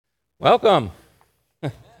Welcome.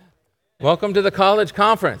 Welcome to the college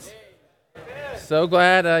conference. So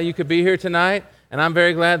glad you could be here tonight, and I'm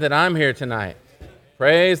very glad that I'm here tonight.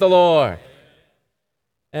 Praise the Lord.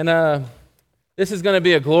 And this is going to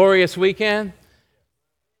be a glorious weekend.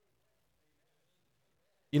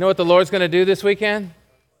 You know what the Lord's going to do this weekend?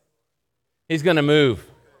 He's going to move.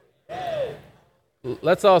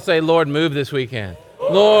 Let's all say, Lord, move this weekend.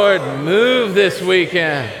 Lord, move this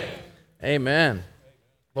weekend. Amen.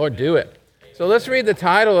 Lord, do it. So let's read the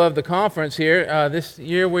title of the conference here. This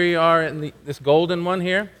year we are in this golden one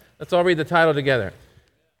here. Let's all read the title together.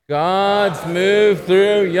 God's move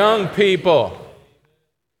through young people.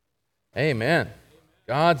 Amen.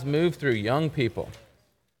 God's move through young people.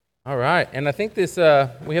 All right. And I think this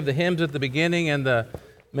we have the hymns at the beginning, and the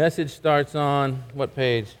message starts on what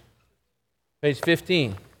page? Page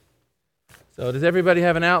 15. So does everybody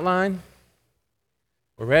have an outline?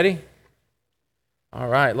 We're ready? All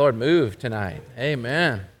right, Lord, move tonight.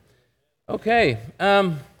 Amen. Okay.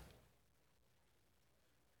 It's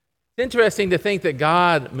interesting to think that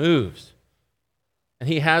God moves, and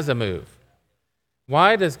He has a move.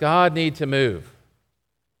 Why does God need to move?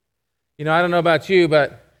 You know, I don't know about you,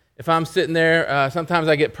 but if I'm sitting there, sometimes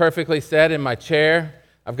I get perfectly set in my chair.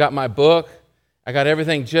 I've got my book. I got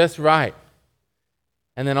everything just right.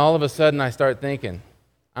 And then all of a sudden I start thinking,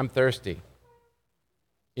 I'm thirsty.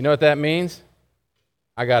 You know what that means?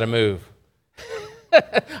 I got to move.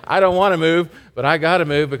 I don't want to move, but I got to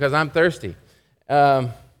move because I'm thirsty.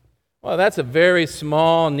 Well, that's a very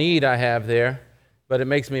small need I have there, but it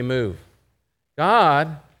makes me move.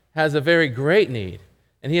 God has a very great need,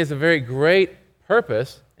 and He has a very great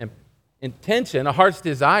purpose and intention, a heart's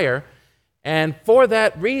desire, and for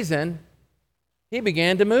that reason, He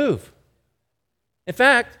began to move. In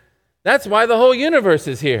fact, that's why the whole universe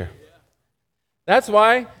is here. That's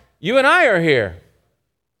why you and I are here.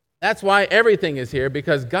 That's why everything is here,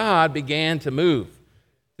 because God began to move.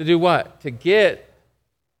 To do what? To get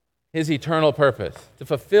His eternal purpose, to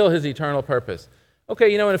fulfill His eternal purpose.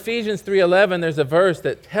 Okay, you know, in Ephesians 3:11, there's a verse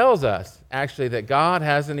that tells us, actually, that God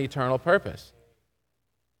has an eternal purpose.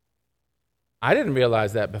 I didn't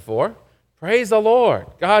realize that before. Praise the Lord.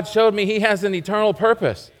 God showed me He has an eternal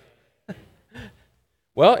purpose.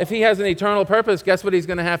 Well, if He has an eternal purpose, guess what He's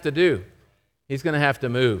going to have to do? He's going to have to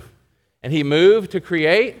move. And He moved to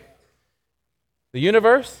create the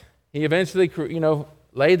universe. He eventually,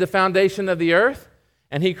 laid the foundation of the earth,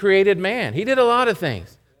 and He created man. He did a lot of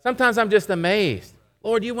things. Sometimes I'm just amazed.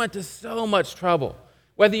 Lord, you went to so much trouble.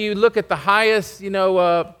 Whether you look at the highest,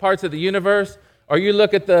 parts of the universe, or you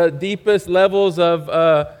look at the deepest levels of,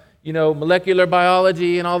 molecular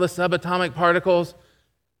biology and all the subatomic particles,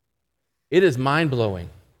 it is mind-blowing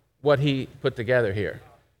what He put together here.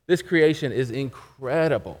 This creation is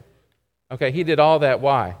incredible. Okay, He did all that.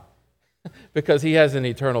 Why? Because He has an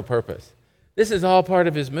eternal purpose. This is all part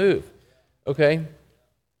of His move. Okay?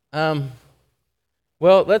 Well,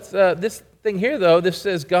 let's, this thing here, though, this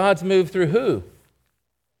says God's move through who?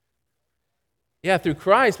 Yeah, through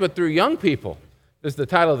Christ, but through young people. This is the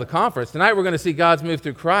title of the conference. Tonight we're going to see God's move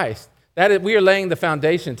through Christ. We are laying the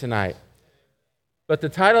foundation tonight. But the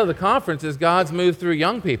title of the conference is God's move through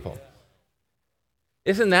young people.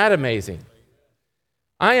 Isn't that amazing?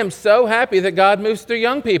 I am so happy that God moves through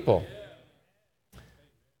young people.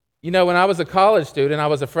 You know, when I was a college student, I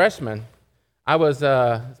was a freshman.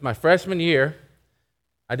 It's my freshman year.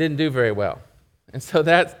 I didn't do very well. And so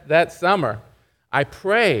that summer, I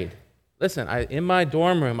prayed. Listen, in my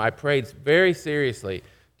dorm room, I prayed very seriously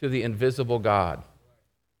to the invisible God.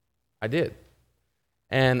 I did.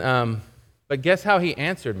 And but guess how He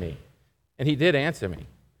answered me? And He did answer me.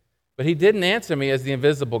 But He didn't answer me as the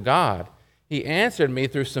invisible God. He answered me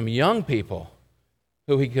through some young people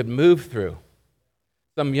who He could move through.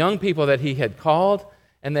 Some young people that He had called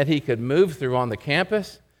and that He could move through on the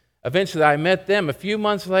campus. Eventually, I met them a few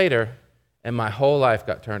months later, and my whole life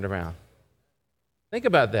got turned around. Think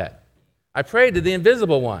about that. I prayed to the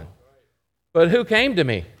invisible one. But who came to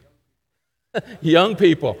me? Young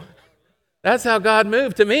people. That's how God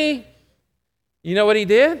moved to me. You know what He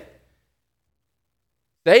did?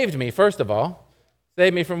 Saved me, first of all.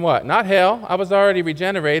 Saved me from what? Not hell. I was already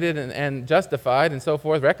regenerated and justified and so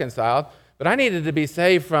forth, reconciled. But I needed to be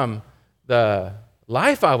saved from the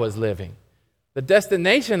life I was living, the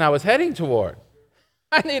destination I was heading toward.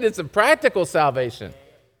 I needed some practical salvation.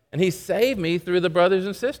 And He saved me through the brothers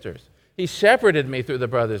and sisters. He shepherded me through the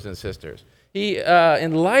brothers and sisters. He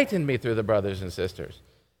enlightened me through the brothers and sisters.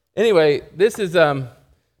 Anyway, this is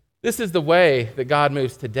the way that God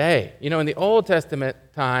moves today. You know, in the Old Testament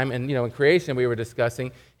time, and in creation we were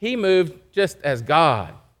discussing, He moved just as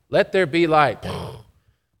God. Let there be light.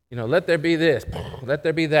 let there be this, let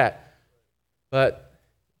there be that. But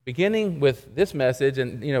beginning with this message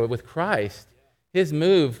and, with Christ, his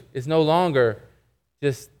move is no longer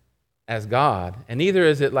just as God, and neither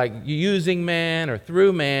is it like using man or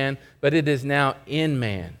through man, but it is now in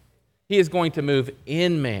man. He is going to move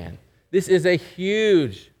in man. This is a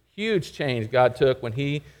huge, huge change God took when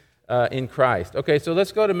he, in Christ. Okay, so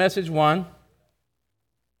let's go to message 1.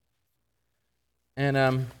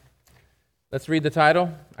 And let's read the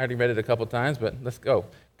title. I already read it a couple times, but let's go.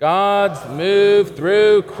 God's move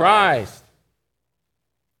through Christ.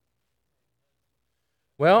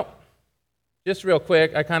 Well, just real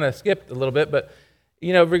quick, I kind of skipped a little bit, but,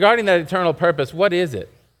 regarding that eternal purpose, what is it?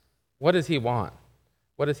 What does he want?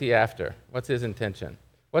 What is he after? What's his intention?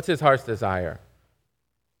 What's his heart's desire?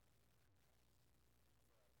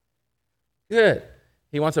 Good.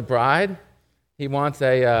 He wants a bride. He wants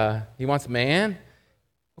man.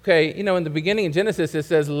 Okay, in the beginning in Genesis it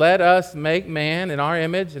says, "Let us make man in our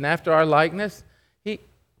image and after our likeness." He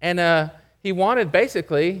wanted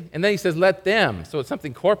basically, and then he says, "Let them." So it's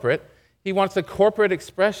something corporate. He wants a corporate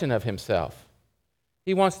expression of himself.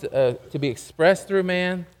 He wants to be expressed through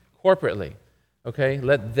man corporately. Okay,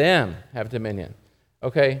 let them have dominion.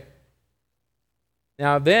 Okay.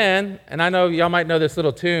 Now then, and I know y'all might know this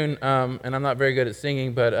little tune, and I'm not very good at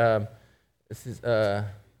singing, but this is,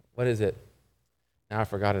 what is it? Now I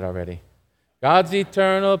forgot it already. God's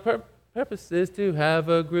eternal purpose is to have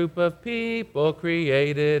a group of people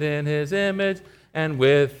created in his image and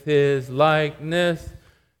with his likeness,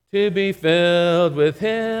 to be filled with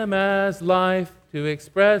him as life, to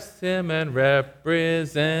express him and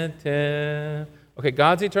represent him. Okay,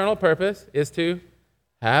 God's eternal purpose is to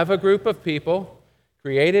have a group of people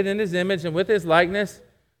created in his image and with his likeness,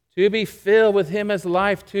 to be filled with him as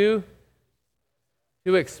life, to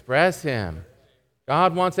express him.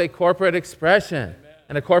 God wants a corporate expression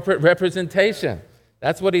and a corporate representation.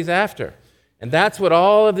 That's what he's after. And that's what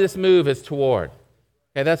all of this move is toward.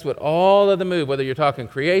 Okay, that's what all of the move, whether you're talking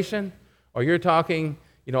creation or you're talking,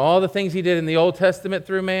 all the things he did in the Old Testament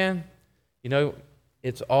through man,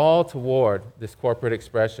 it's all toward this corporate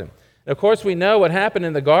expression. And of course, we know what happened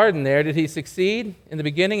in the garden there. Did he succeed in the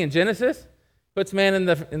beginning in Genesis? Puts man in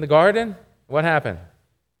the garden. What happened?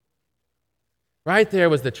 Right there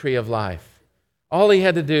was the tree of life. All he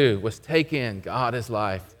had to do was take in God as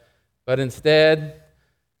life. But instead,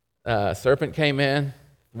 serpent came in,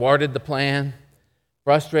 thwarted the plan,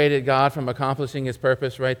 frustrated God from accomplishing his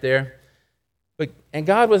purpose right there. And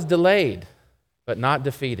God was delayed, but not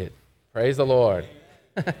defeated. Praise the Lord.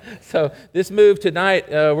 So this move tonight,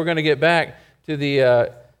 we're going to get back to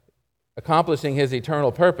the accomplishing his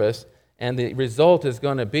eternal purpose, and the result is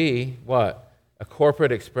going to be what? A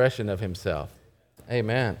corporate expression of himself.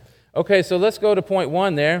 Amen. Okay, so let's go to point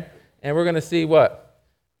 1 there, and we're going to see what?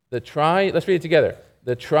 Let's read it together.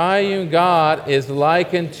 The triune God is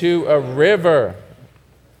likened to a river.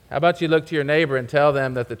 How about you look to your neighbor and tell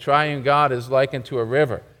them that the triune God is likened to a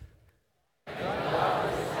river?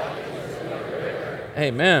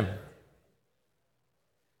 Amen.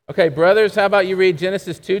 Okay, brothers, how about you read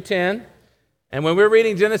Genesis 2:10? And when we're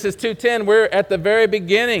reading Genesis 2:10, we're at the very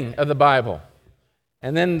beginning of the Bible.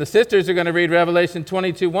 And then the sisters are going to read Revelation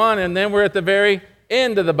 22:1, and then we're at the very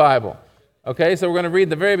end of the Bible. Okay, so we're going to read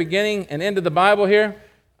the very beginning and end of the Bible here.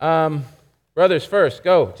 Brothers first,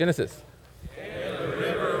 go, Genesis. And the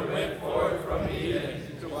river went forth from Eden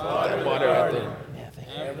to water the garden.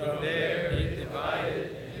 And from there it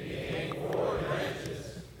divided and became 4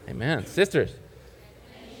 branches. Amen. Sisters.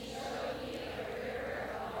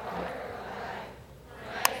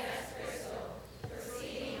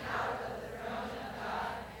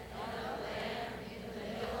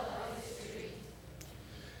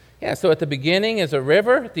 Yeah, so at the beginning is a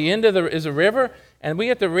river, at the end is a river, and we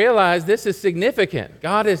have to realize this is significant.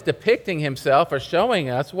 God is depicting himself or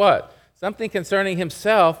showing us what? Something concerning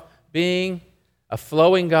himself being a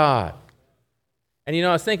flowing God. And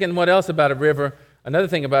I was thinking what else about a river? Another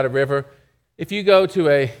thing about a river, if you go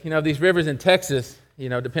to these rivers in Texas,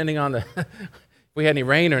 depending on if we had any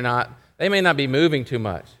rain or not, they may not be moving too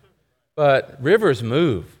much. But rivers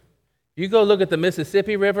move. If you go look at the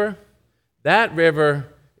Mississippi River, that river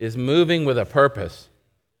is moving with a purpose.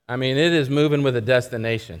 I mean, it is moving with a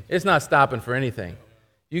destination. It's not stopping for anything.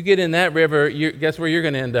 You get in that river, guess where you're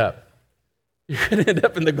going to end up? You're going to end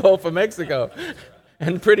up in the Gulf of Mexico,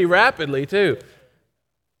 and pretty rapidly, too.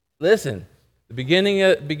 Listen, the beginning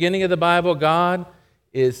of the Bible, God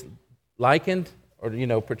is likened or,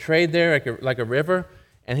 portrayed there like a river,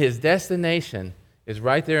 and his destination is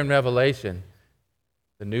right there in Revelation,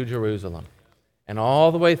 the New Jerusalem. And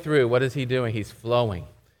all the way through, what is he doing? He's flowing.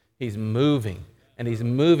 He's moving, and he's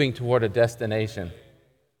moving toward a destination.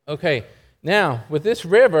 Okay, now, with this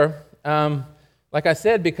river, like I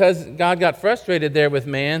said, because God got frustrated there with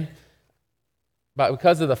man, but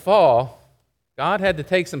because of the fall, God had to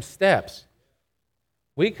take some steps.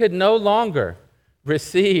 We could no longer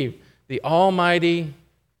receive the Almighty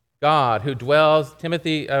God who dwells,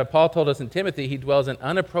 Paul told us in Timothy, he dwells in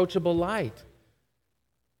unapproachable light.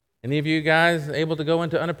 Any of you guys able to go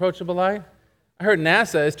into unapproachable light? I heard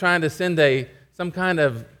NASA is trying to send some kind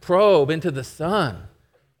of probe into the sun.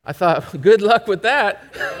 I thought, good luck with that.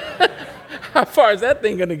 How far is that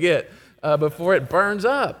thing going to get before it burns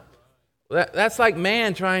up? That's like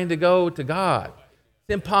man trying to go to God.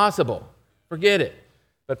 It's impossible. Forget it.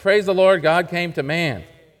 But praise the Lord, God came to man.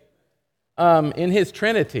 In his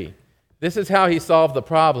Trinity, this is how he solved the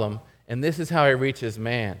problem, and this is how he reaches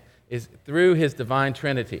man, is through his divine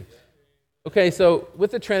Trinity. Okay, so with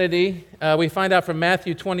the Trinity, we find out from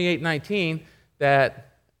Matthew 28:19 that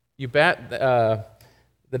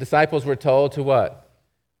the disciples were told to what?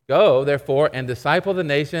 Go, therefore, and disciple the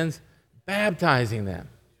nations, baptizing them.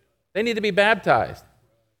 They need to be baptized.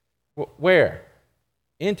 Where?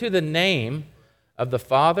 Into the name of the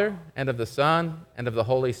Father and of the Son and of the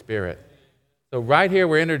Holy Spirit. So right here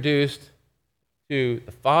we're introduced to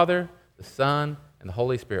the Father, the Son, and the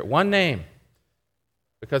Holy Spirit. One name,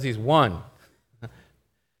 because he's one.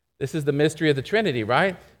 This is the mystery of the Trinity,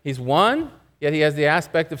 right? He's one, yet he has the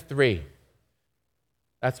aspect of three.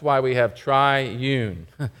 That's why we have triune.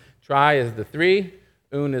 Tri is the three,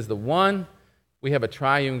 un is the one. We have a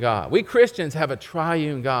triune God. We Christians have a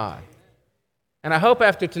triune God. And I hope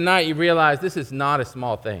after tonight you realize this is not a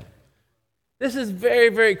small thing. This is very,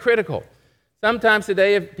 very critical. Sometimes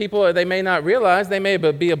today, if people, they may not realize, they may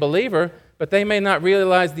be a believer, but they may not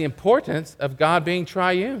realize the importance of God being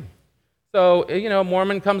triune. So, a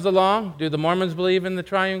Mormon comes along. Do the Mormons believe in the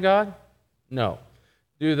triune God? No.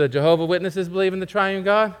 Do the Jehovah's Witnesses believe in the triune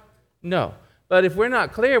God? No. But if we're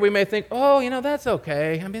not clear, we may think, that's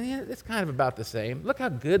okay. I mean, it's kind of about the same. Look how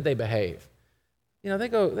good they behave. They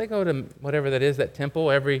go to whatever that is, that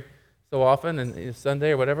temple every so often, and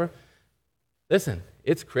Sunday or whatever. Listen,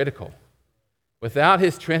 it's critical. Without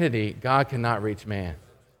his Trinity, God cannot reach man.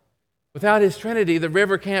 Without his Trinity, the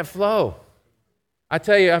river can't flow. I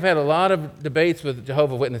tell you, I've had a lot of debates with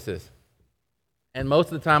Jehovah's Witnesses, and most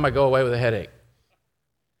of the time I go away with a headache.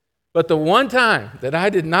 But the one time that I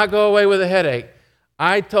did not go away with a headache,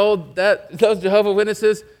 I told those Jehovah's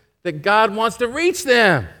Witnesses that God wants to reach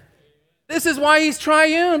them. This is why he's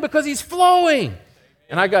triune, because he's flowing.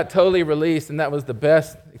 And I got totally released, and that was the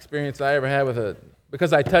best experience I ever had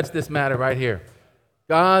because I touched this matter right here.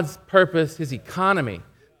 God's purpose, his economy,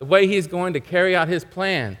 the way he's going to carry out his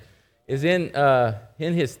plan is in the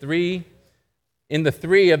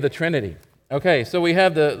three of the Trinity. Okay, so we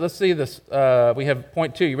have let's see this, we have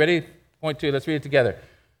point 2. You ready? Point 2, let's read it together.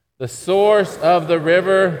 The source of the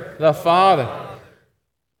river, the Father.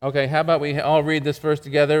 Okay, how about we all read this verse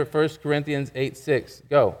together? 1 Corinthians 8:6.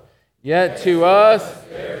 Go. Yet to us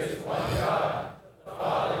there is one God, the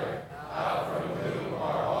Father, out from whom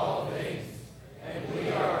are all things, and we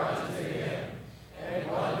are unto him, and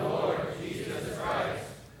one Lord, Jesus Christ,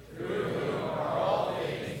 through whom are all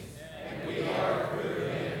things, and we are through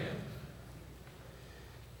him.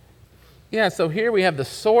 Yeah, so here we have the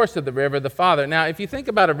source of the river, the Father. Now, if you think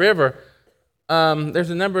about a river, there's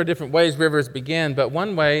a number of different ways rivers begin, but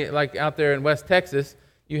one way, like out there in West Texas,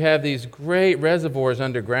 you have these great reservoirs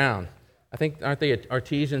underground. I think, aren't they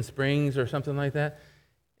artesian springs or something like that?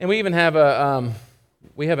 And we even have an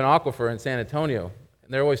aquifer in San Antonio,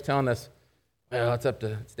 and they're always telling us, well,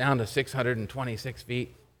 it's down to 626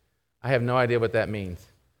 feet. I have no idea what that means,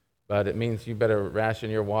 but it means you better ration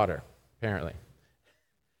your water, apparently.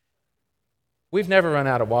 We've never run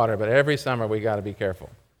out of water, but every summer we got to be careful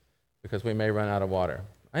because we may run out of water.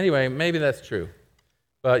 Anyway, maybe that's true.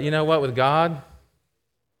 But you know what? With God,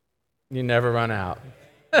 you never run out.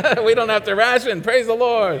 We don't have to ration. Praise the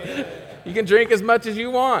Lord. You can drink as much as you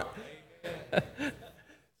want.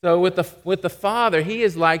 So with the Father, he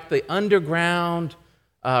is like the underground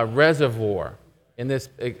reservoir in this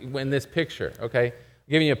picture. Okay, I'm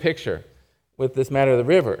giving you a picture with this matter of the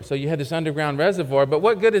river. So you had this underground reservoir, but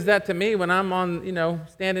what good is that to me when I'm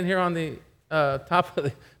standing here on the top of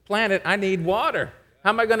the planet? I need water. How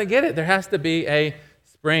am I going to get it? There has to be a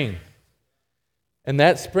spring. And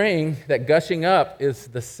that spring, that gushing up, is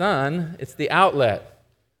the sun. It's the outlet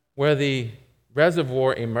where the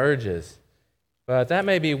reservoir emerges. But that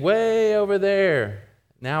may be way over there.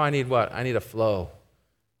 Now I need what? I need a flow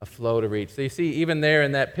to reach. So you see, even there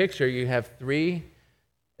in that picture, you have three.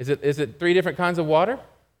 Is it 3 different kinds of water?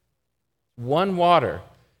 One water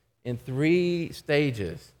in 3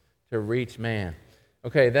 stages to reach man.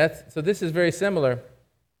 Okay, so this is very similar.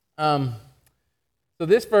 So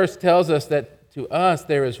this verse tells us that to us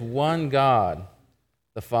there is one God,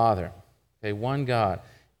 the Father. Okay, one God.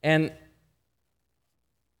 And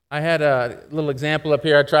I had a little example up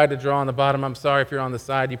here I tried to draw on the bottom. I'm sorry if you're on the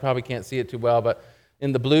side, you probably can't see it too well, but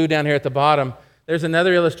in the blue down here at the bottom, there's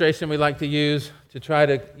another illustration we like to use to try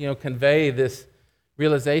to convey this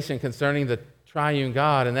realization concerning the triune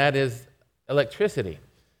God, and that is electricity.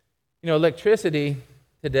 Electricity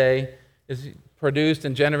today is produced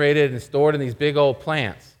and generated and stored in these big old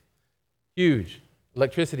plants, huge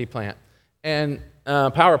electricity plant, and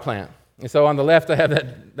power plant. And so on the left I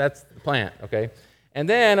have that's the plant, okay? And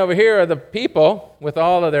then over here are the people with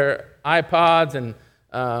all of their iPods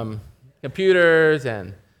and computers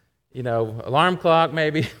and, alarm clock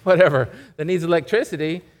maybe, whatever, that needs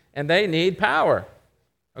electricity, and they need power.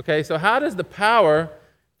 Okay, so how does the power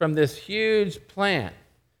from this huge plant,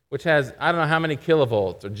 which has, I don't know how many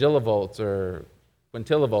kilovolts or gigavolts or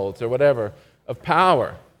quintillivolts or whatever, of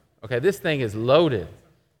power, okay, this thing is loaded.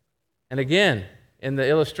 And again, in the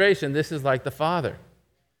illustration, this is like the Father.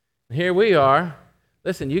 And here we are.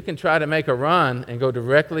 Listen, you can try to make a run and go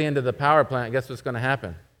directly into the power plant. Guess what's going to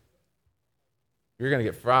happen? You're going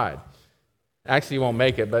to get fried. Actually, you won't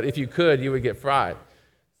make it, but if you could, you would get fried.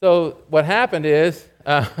 So what happened is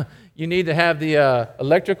you need to have the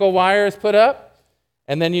electrical wires put up,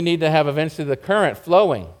 and then you need to have eventually the current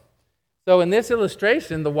flowing. So in this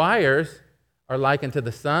illustration, the wires are likened to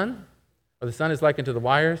the sun, or the sun is likened to the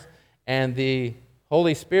wires, and the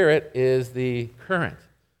Holy Spirit is the current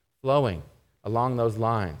flowing along those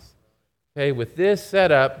lines. Okay, with this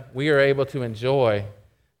setup, we are able to enjoy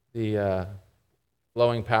the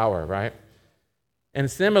flowing power, right? And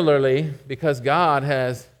similarly, because God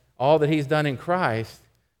has all that He's done in Christ,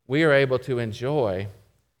 we are able to enjoy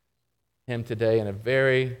Him today in a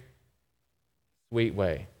very sweet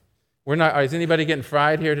way. Is anybody getting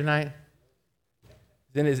fried here tonight?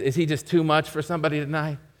 Is He just too much for somebody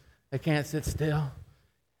tonight? They can't sit still?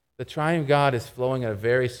 The triune God is flowing in a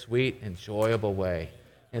very sweet, enjoyable way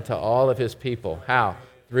into all of His people. How?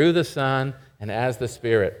 Through the Son and as the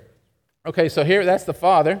Spirit. Okay, so here, that's the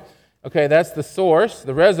Father. Okay, that's the source,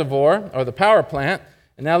 the reservoir, or the power plant.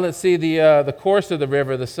 And now let's see the course of the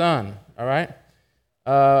river, the Son. All right?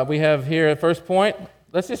 We have here the first point.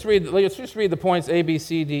 Let's just read the points A, B,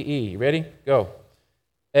 C, D, E. Ready? Go.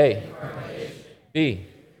 A. B.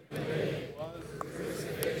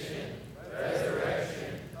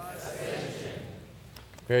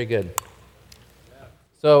 Very good.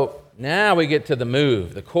 So now we get to the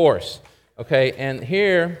move, the course. Okay, and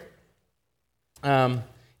here, in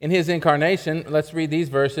His incarnation, let's read these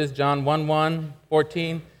verses, John 1:1,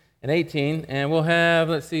 14, and 18, and we'll have,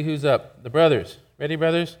 let's see who's up. The brothers. Ready,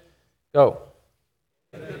 brothers? Go.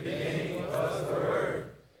 In the beginning was the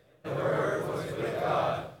Word, and the Word was with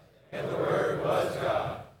God, and the Word was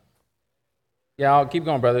God. Yeah, I'll keep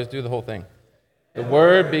going, brothers. Do the whole thing. The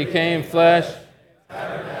Word became flesh.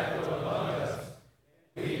 Tabernacled among us.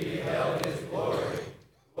 We beheld His glory,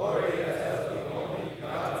 glory as of the only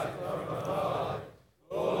begotten from the Father,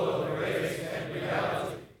 full of grace and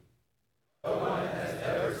reality. No one has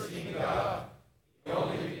ever seen God, the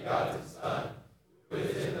only begotten Son, who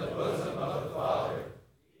is in the bosom of the Father.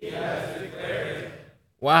 He has declared Him.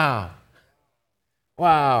 Wow.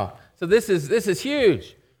 So this is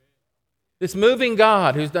huge. This moving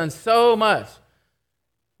God who's done so much.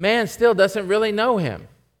 Man still doesn't really know Him.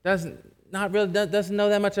 Doesn't know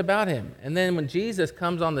that much about Him. And then when Jesus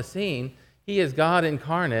comes on the scene, He is God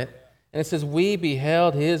incarnate, and it says, we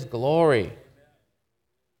beheld His glory.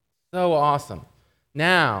 So awesome.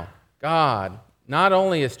 Now, God not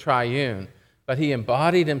only is triune, but He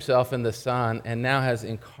embodied Himself in the Son and now has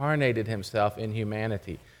incarnated Himself in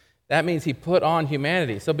humanity. That means He put on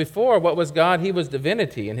humanity. So before, what was God? He was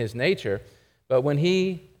divinity in His nature, but when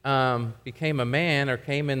He became a man or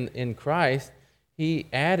came in Christ, He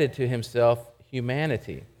added to Himself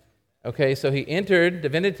humanity. Okay, so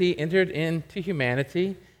divinity entered into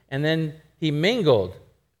humanity, and then He mingled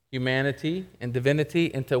humanity and divinity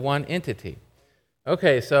into one entity.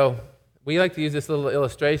 Okay, so we like to use this little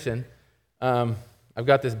illustration. I've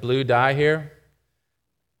got this blue dye here,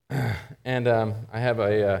 and I have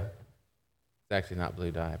it's actually not blue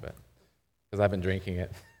dye, but because I've been drinking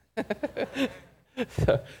it.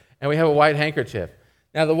 And we have a white handkerchief.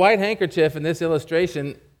 Now, the white handkerchief in this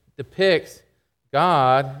illustration depicts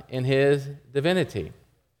God in His divinity,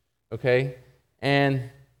 okay?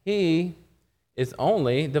 And He is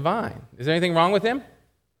only divine. Is there anything wrong with Him?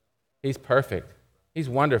 He's perfect. He's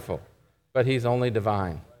wonderful, but He's only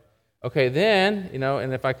divine, Okay, then,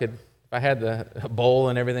 and if I had the bowl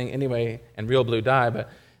and everything anyway, and real blue dye, but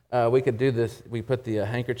we could do this. We put the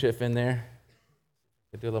handkerchief in there.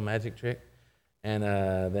 We could do a little magic trick. And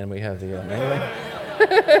then we have the anyway.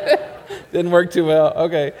 Didn't work too well.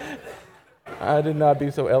 Okay. I did not be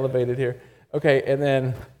so elevated here. Okay, and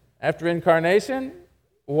then after incarnation,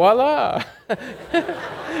 voila.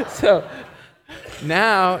 So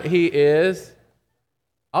now he is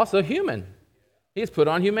also human. He's put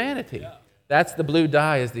on humanity. That's the blue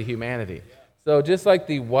dye, is the humanity. So just like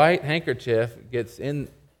the white handkerchief gets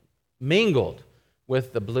mingled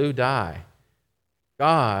with the blue dye,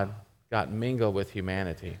 God got mingled with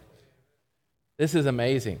humanity. This is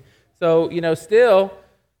amazing. So, still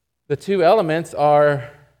the two elements are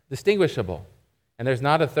distinguishable, and there's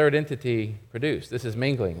not a third entity produced. This is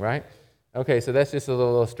mingling, right? Okay, so that's just a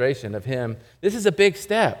little illustration of him. This is a big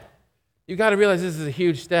step. You've got to realize this is a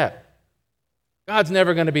huge step. God's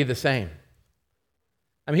never going to be the same.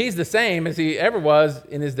 I mean, he's the same as he ever was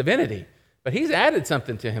in his divinity, but he's added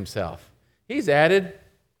something to himself. He's added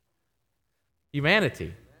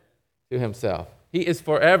humanity to himself. He is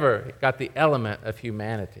forever got the element of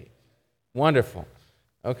humanity. Wonderful.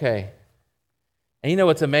 Okay. And you know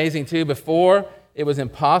what's amazing too? Before, it was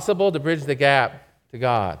impossible to bridge the gap to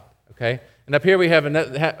God. Okay. And up here we have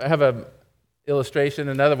a illustration,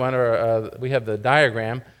 another one, or we have the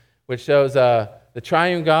diagram, which shows the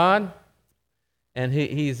triune God, and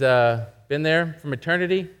he's been there from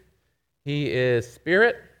eternity. He is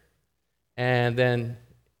spirit, and then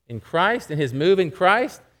in Christ, in his move in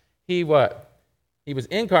Christ, he what? He was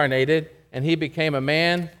incarnated, and he became a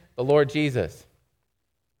man, the Lord Jesus.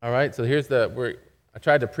 All right, so here's I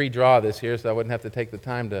tried to pre-draw this here so I wouldn't have to take the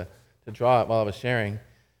time to draw it while I was sharing.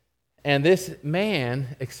 And this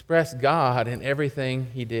man expressed God in everything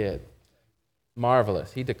he did.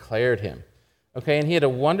 Marvelous. He declared him. Okay, and he had a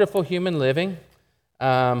wonderful human living.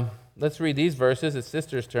 Let's read these verses. It's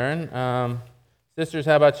Sister's turn. Sisters,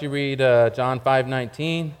 how about you read John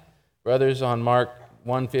 5:19, brothers on Mark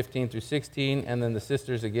 1:15 through 16, and then the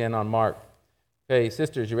sisters again on Mark. Okay,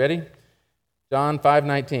 sisters, you ready? John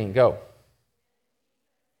 5:19, go.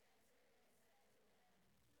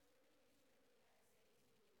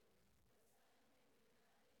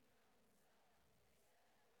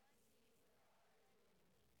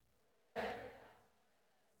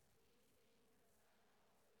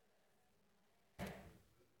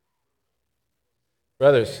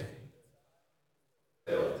 Brothers.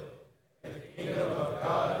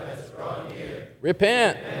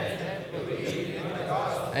 Repent.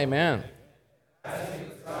 Amen.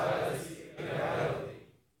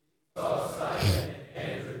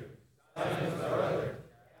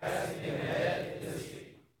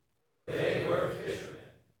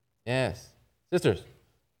 Yes. Sisters.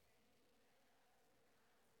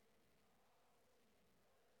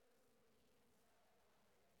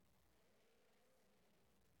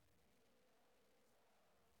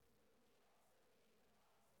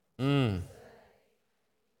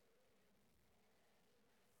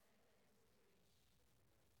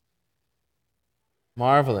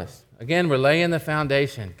 Marvelous. Again, we're laying the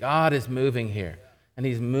foundation. God is moving here, and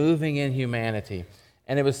he's moving in humanity.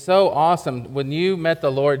 And it was so awesome. When you met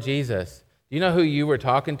the Lord Jesus, do you know who you were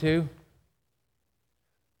talking to?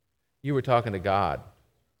 You were talking to God.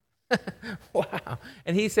 Wow.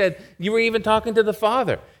 And he said, you were even talking to the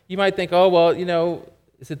Father. You might think, oh, well,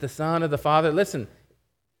 is it the Son or the Father? Listen,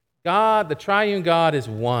 God, the triune God, is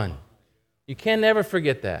one. You can never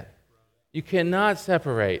forget that. You cannot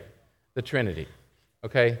separate the Trinity.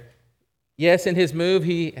 Okay? Yes, in his move,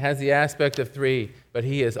 he has the aspect of three, but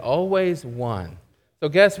he is always one. So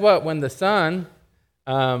guess what? When the Son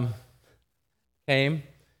came,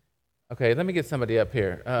 okay, let me get somebody up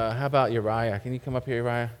here. How about Uriah? Can you come up here,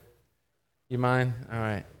 Uriah? You mind? All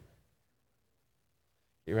right.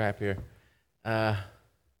 Get right up here.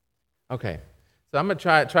 Okay. So I'm going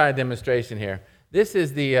to try a demonstration here. This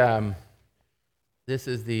is the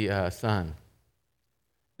Son.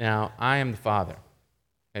 Now, I am the Father.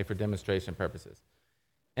 Okay, for demonstration purposes.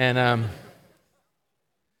 And,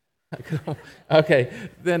 okay,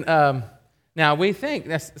 then, now we think,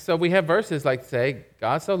 so we have verses like say,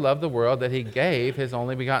 God so loved the world that he gave his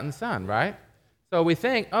only begotten Son, right? So we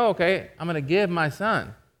think, oh, okay, I'm going to give my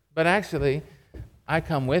Son. But actually, I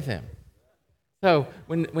come with him. So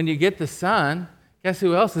when you get the Son, guess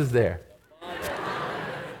who else is there? Right?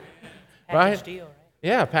 Package deal, right?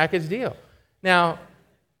 Yeah, package deal. Now,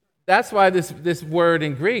 that's why this word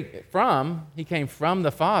in Greek, he came from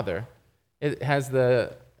the Father. It has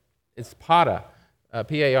it's para,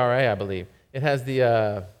 P-A-R-A, I believe. It has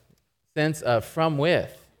the sense of from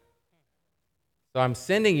with. So I'm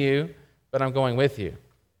sending you, but I'm going with you.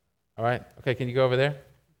 All right? Okay, can you go over there?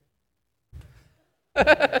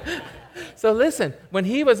 So listen, when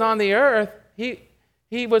he was on the earth,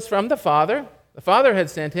 he was from the Father. The Father had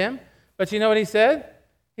sent him. But you know what he said?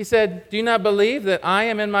 He said, do you not believe that I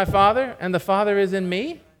am in my Father and the Father is in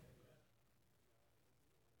me?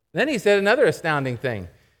 Then he said another astounding thing.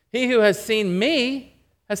 He who has seen me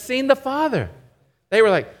has seen the Father. They were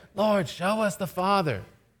like, Lord, show us the Father.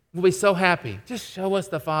 We'll be so happy. Just show us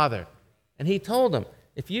the Father. And he told them,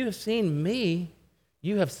 if you have seen me,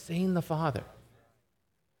 you have seen the Father.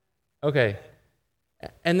 Okay.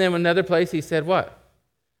 And then another place he said what?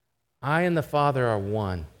 I and the Father are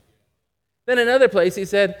one. Then another place he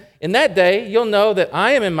said, in that day you'll know that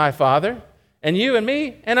I am in my Father, and you in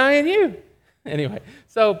me, and I in you. Anyway,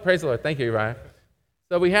 so praise the Lord. Thank you, Uriah.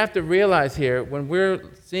 So we have to realize here, when we're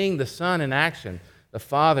seeing the Son in action, the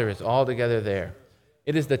Father is altogether there.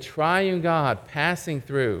 It is the triune God passing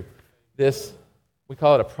through this, we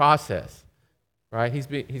call it a process, right?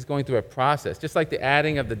 He's going through a process. Just like the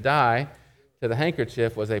adding of the dye to the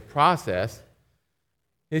handkerchief was a process,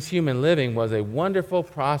 his human living was a wonderful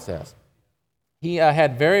process. He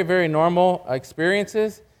had very, very normal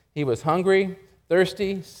experiences. He was hungry,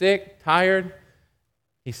 thirsty, sick, tired.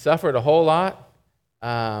 He suffered a whole lot.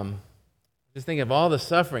 Just think of all the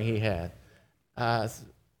suffering he had. It's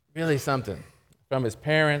really something. From his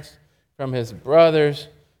parents, from his brothers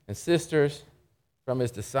and sisters, from his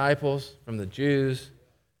disciples, from the Jews.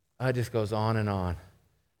 It just goes on and on.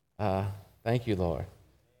 Thank you, Lord.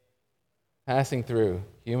 Passing through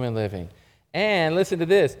human living. And listen to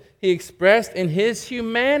this. He expressed in his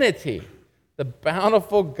humanity the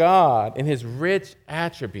bountiful God in his rich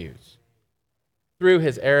attributes through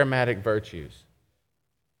his aromatic virtues.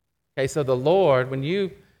 Okay, so the Lord, when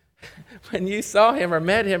you saw him or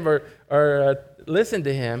met him or listened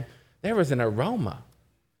to him, there was an aroma.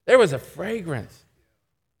 There was a fragrance.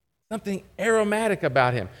 Something aromatic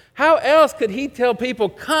about him. How else could he tell people,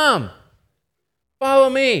 come, follow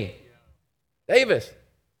me? Davis,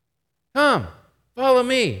 come, follow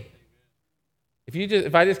me.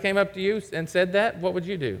 If I just came up to you and said that, what would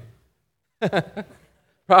you do?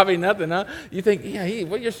 Probably nothing, huh? You think, yeah,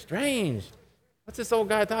 you're strange. What's this old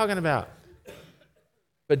guy talking about?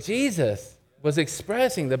 But Jesus was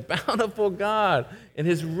expressing the bountiful God in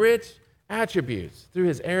his rich attributes through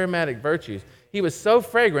his aromatic virtues. He was so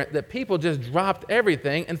fragrant that people just dropped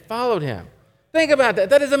everything and followed him. Think about that.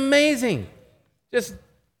 That is amazing. Just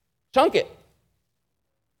chunk it.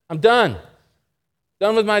 I'm done.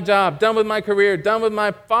 Done with my job, done with my career, done with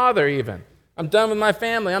my father even. I'm done with my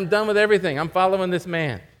family. I'm done with everything. I'm following this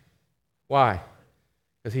man. Why?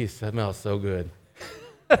 Because he smells so good.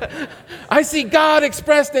 I see God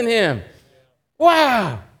expressed in him.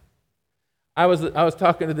 Wow. I was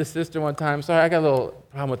talking to this sister one time. Sorry, I got a little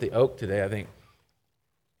problem with the oak today, I think.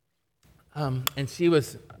 And she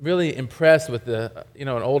was really impressed with an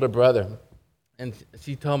older brother. And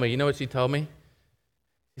she told me, you know what she told me?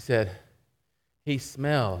 She said, he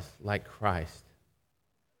smells like Christ.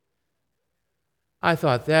 I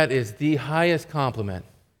thought that is the highest compliment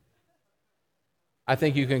I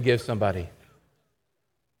think you can give somebody.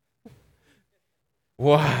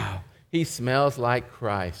 Wow, he smells like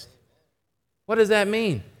Christ. What does that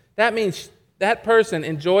mean? That means that person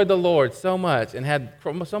enjoyed the Lord so much and had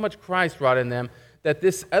so much Christ wrought in them that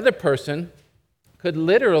this other person could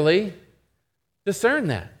literally discern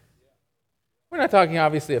that. We're not talking,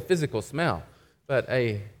 obviously, a physical smell, but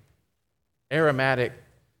a aromatic,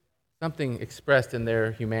 something expressed in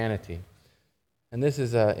their humanity. And this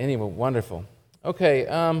is, anyway, wonderful. Okay,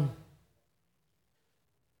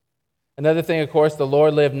 another thing, of course, the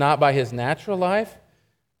Lord lived not by his natural life,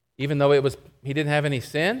 even though he didn't have any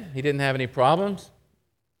sin, he didn't have any problems,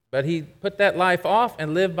 but he put that life off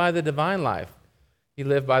and lived by the divine life. He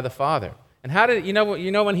lived by the Father. And how did, you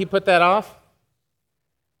know when he put that off?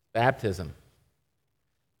 Baptism.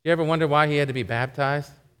 You ever wonder why he had to be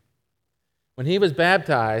baptized? When he was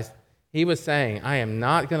baptized, he was saying, I am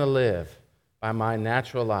not going to live by my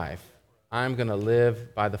natural life. I'm going to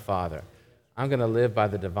live by the Father. I'm going to live by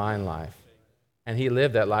the divine life. And he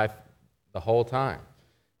lived that life the whole time.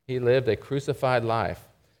 He lived a crucified life.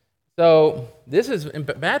 So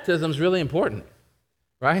baptism is really important,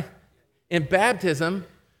 right? In baptism,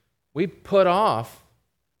 we put off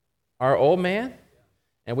our old man,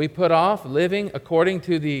 and we put off living according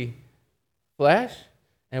to the flesh,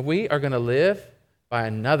 and we are going to live by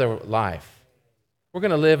another life. We're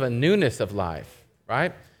going to live a newness of life,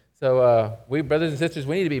 right? So we, brothers and sisters,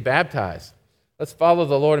 we need to be baptized. Let's follow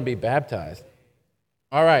the Lord and be baptized.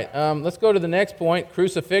 All right, let's go to the next point,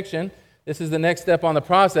 crucifixion. this is the next step on the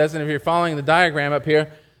process. And if you're following the diagram up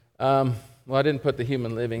here, well, I didn't put the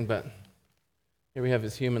human living, but here we have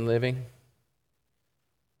his human living.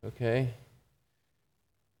 Okay.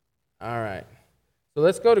 All right. So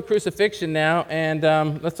let's go to crucifixion now, and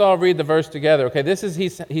let's all read the verse together. Okay, this is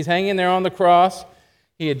he's hanging there on the cross.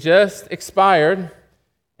 He had just expired,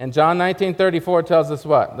 and John 19:34 tells us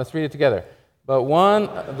what? Let's read it together. But one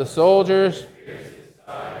of the soldiers...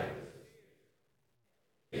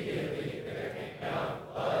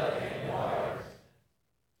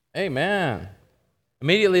 Amen.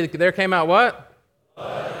 Immediately there came out what?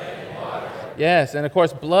 Blood and water. Yes, and of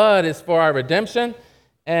course blood is for our redemption,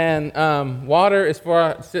 and water is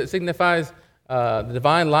signifies the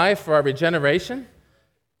divine life for our regeneration.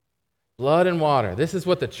 Blood and water. This is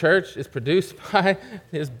what the church is produced by,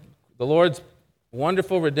 the Lord's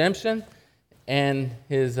wonderful redemption and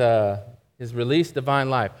his released divine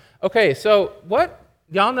life. Okay, so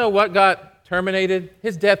y'all know what got terminated?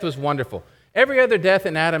 His death was wonderful. Every other death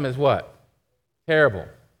in Adam is what? Terrible.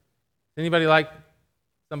 Anybody like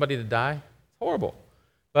somebody to die? It's horrible.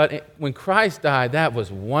 But when Christ died, that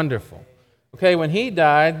was wonderful. Okay, when he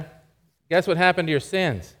died, guess what happened to your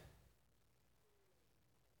sins?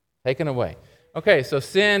 Taken away. Okay, so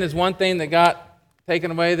sin is one thing that got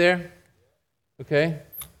taken away there. Okay.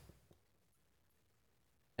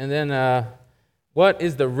 And then what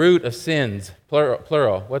is the root of sins?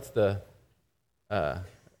 Plural. What's the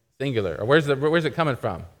singular? Or where's it coming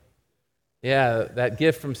from? Yeah, that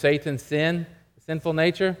gift from Satan, sin, sinful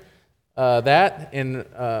nature. We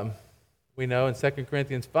know in 2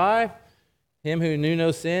 Corinthians 5, him who knew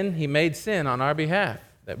no sin, he made sin on our behalf,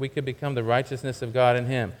 that we could become the righteousness of God in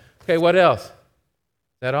him. Okay, what else? Is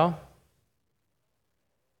that all?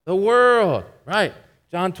 The world, right.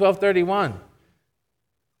 John 12:31.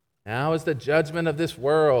 Now is the judgment of this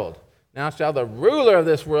world. Now shall the ruler of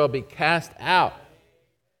this world be cast out.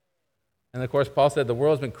 And of course, Paul said, the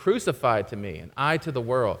world's been crucified to me, and I to the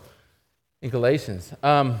world, in Galatians.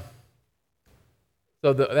 So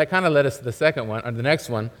that kind of led us to the second one, or the next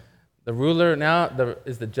one. The ruler now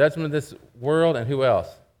is the judgment of this world, and who else?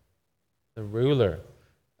 The ruler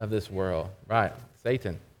of this world. Right,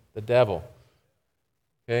 Satan, the devil.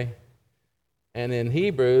 Okay? And in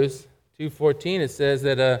Hebrews 2:14, it says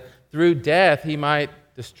that through death he might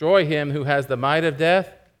destroy him who has the might of death,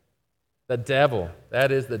 the devil.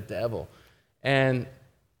 That is the devil. And,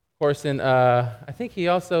 of course, I think he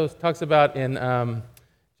also talks about in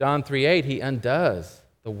John 3:8, he undoes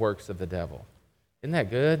the works of the devil. Isn't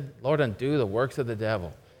that good? Lord, undo the works of the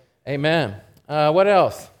devil. Amen. What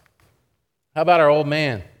else? How about our old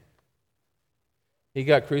man? He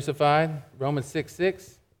got crucified, Romans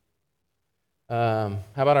 6:6. How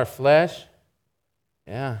about our flesh?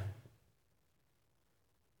 Yeah.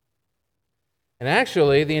 And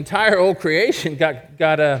actually, the entire old creation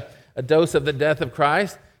got a dose of the death of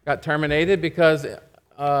Christ, got terminated because,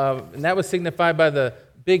 and that was signified by the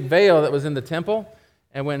big veil that was in the temple.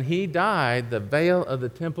 And when he died, the veil of the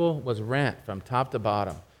temple was rent from top to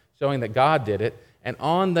bottom, showing that God did it. And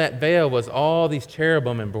on that veil was all these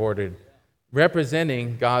cherubim embroidered,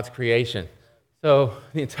 representing God's creation. So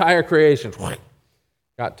the entire creation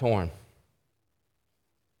got torn.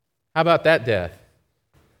 How about that death?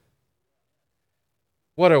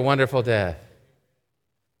 What a wonderful death.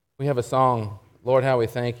 We have a song, Lord, how we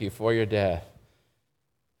thank you for your death.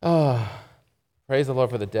 Oh, praise the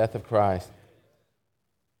Lord for the death of Christ.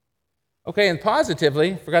 Okay, and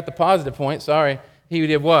positively, forgot the positive point, sorry. He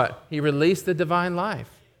did what? He released the divine life.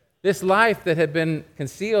 This life that had been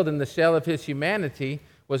concealed in the shell of his humanity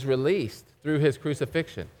was released through his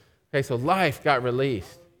crucifixion. Okay, so life got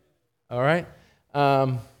released. All right?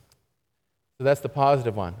 So that's the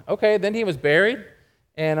positive one. Okay, then he was buried,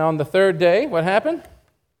 and on the third day, what happened?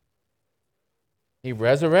 He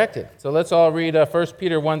resurrected. So let's all read 1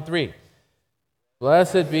 Peter 1:3.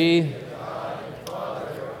 Blessed be...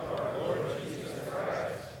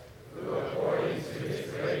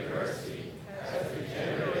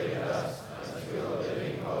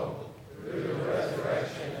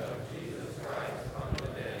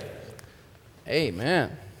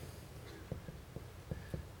 Amen.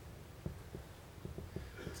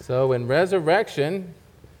 So in resurrection,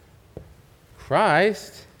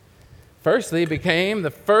 Christ firstly became the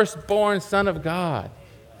firstborn Son of God,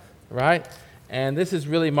 right? And this is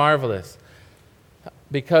really marvelous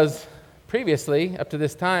because previously, up to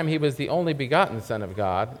this time, he was the only begotten Son of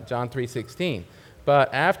God, John 3:16.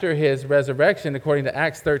 But after his resurrection, according to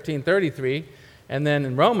Acts 13:33, and then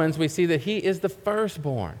in Romans, we see that he is the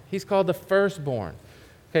firstborn. He's called the firstborn.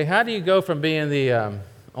 Okay, how do you go from being the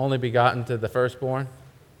only begotten to the firstborn?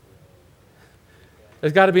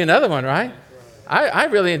 There's got to be another one, right? I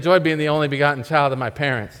really enjoyed being the only begotten child of my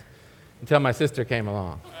parents until my sister came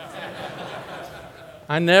along.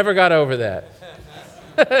 I never got over that.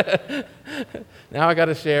 Now I got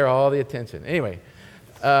to share all the attention. Anyway,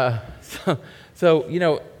 so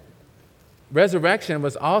resurrection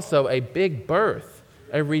was also a big birth,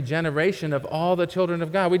 a regeneration of all the children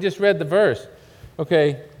of God. We just read the verse.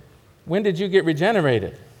 Okay, when did you get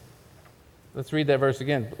regenerated? Let's read that verse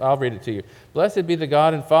again. I'll read it to you. Blessed be the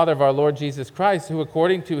God and Father of our Lord Jesus Christ, who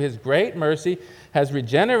according to his great mercy has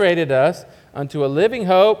regenerated us unto a living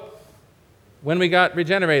hope. When we got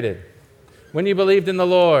regenerated? When you believed in the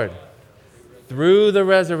Lord? Through the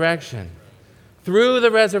resurrection. Through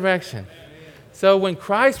the resurrection. So when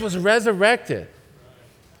Christ was resurrected,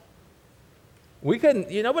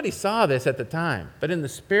 nobody saw this at the time, but in the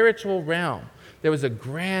spiritual realm, there was a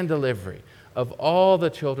grand delivery of all the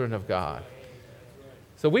children of God.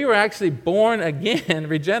 So we were actually born again,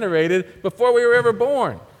 regenerated, before we were ever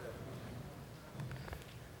born.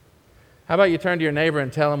 How about you turn to your neighbor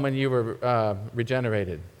and tell him when you were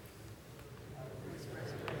regenerated?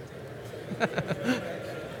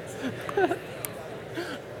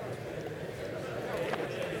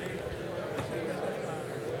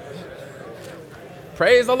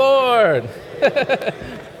 Praise the Lord.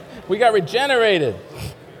 We got regenerated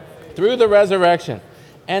through the resurrection.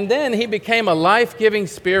 And then he became a life-giving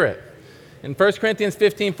spirit. In 1 Corinthians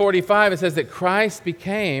 15:45, it says that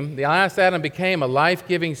the last Adam became a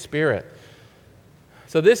life-giving spirit.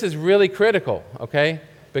 So this is really critical, okay?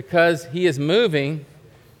 Because he is moving,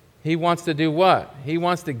 he wants to do what? He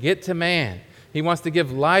wants to get to man. He wants to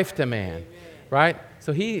give life to man, right?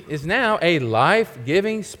 So he is now a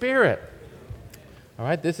life-giving spirit. All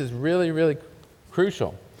right, this is really, really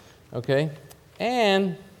crucial, okay?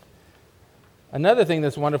 And another thing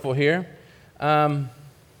that's wonderful here, we'll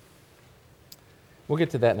get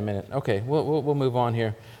to that in a minute. Okay, we'll move on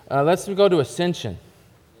here. Let's go to ascension.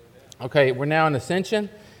 Okay, we're now in ascension,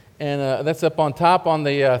 and that's up on top on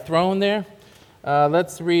the throne there.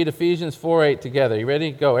 Let's read Ephesians 4:8 together. You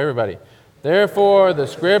ready? Go, everybody. Therefore, the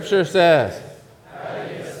Scripture says,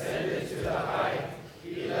 having ascended to the height,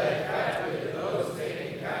 he led captive those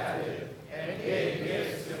taken captive, and gave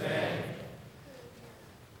gifts to men.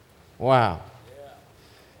 Wow.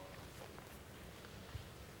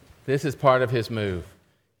 This is part of his move.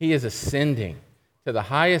 He is ascending to the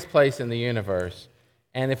highest place in the universe.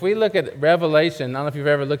 And if we look at Revelation, I don't know if you've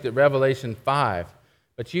ever looked at Revelation 5,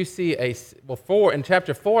 but you see in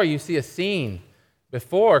chapter 4, you see a scene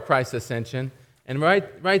before Christ's ascension, and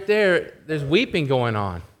right there, there's weeping going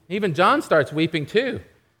on. Even John starts weeping too,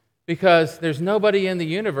 because there's nobody in the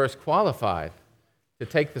universe qualified to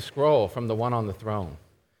take the scroll from the one on the throne.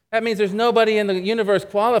 That means there's nobody in the universe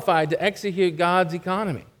qualified to execute God's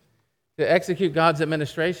economy, to execute God's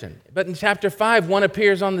administration. But in chapter 5, one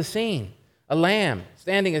appears on the scene, a lamb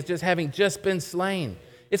standing as having just been slain.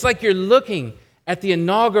 It's like you're looking at the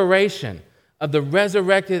inauguration of the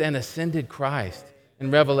resurrected and ascended Christ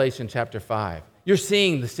in Revelation chapter 5. You're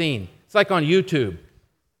seeing the scene. It's like on YouTube.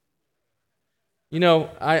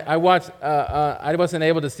 I watched, I wasn't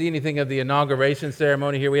able to see anything of the inauguration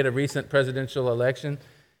ceremony here. We had a recent presidential election,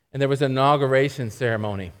 and there was an inauguration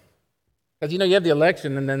ceremony. Because, you have the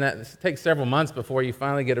election, and then that takes several months before you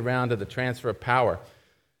finally get around to the transfer of power.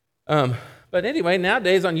 But anyway,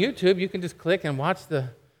 nowadays on YouTube, you can just click and watch the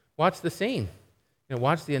scene.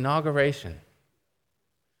 Watch the inauguration.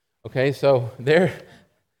 Okay, so there,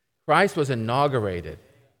 Christ was inaugurated.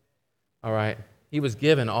 All right, he was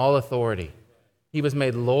given all authority. He was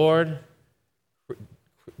made Lord,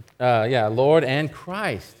 Lord and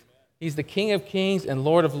Christ. He's the King of Kings and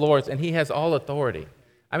Lord of Lords, and he has all authority.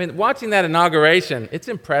 I mean, watching that inauguration, it's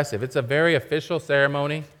impressive. It's a very official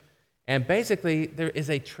ceremony. And basically, there is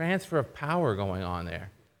a transfer of power going on there.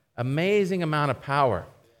 Amazing amount of power.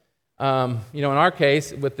 In our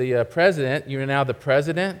case, with the president, you're now the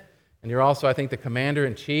president, and you're also, I think, the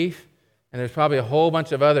commander-in-chief, and there's probably a whole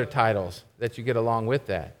bunch of other titles that you get along with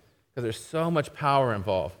that, because there's so much power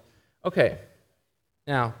involved. Okay,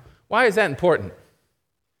 now, why is that important?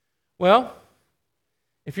 Well,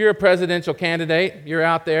 if you're a presidential candidate, you're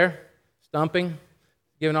out there stumping,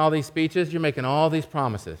 giving all these speeches, you're making all these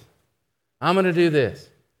promises. I'm going to do this,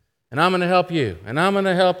 and I'm going to help you, and I'm going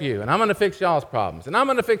to help you, and I'm going to fix y'all's problems, and I'm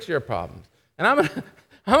going to fix your problems, and I'm going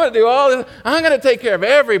to do all this. I'm going to take care of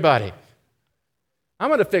everybody. I'm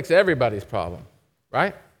going to fix everybody's problem,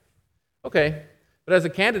 right? Okay, but as a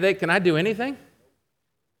candidate, can I do anything?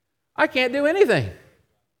 I can't do anything.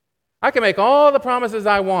 I can make all the promises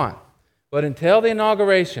I want, but until the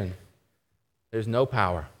inauguration, there's no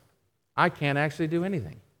power. I can't actually do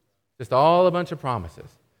anything Just all a bunch of promises.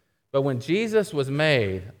 But when Jesus was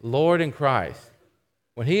made Lord in Christ,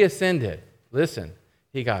 when he ascended, listen,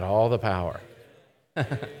 he got all the power.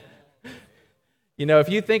 You know, if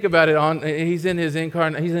you think about it, he's in his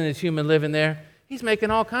human living there, he's making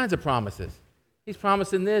all kinds of promises. He's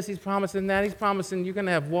promising this, he's promising that, he's promising you're going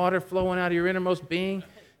to have water flowing out of your innermost being.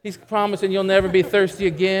 He's promising you'll never be thirsty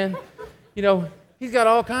again. You know, he's got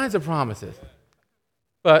all kinds of promises.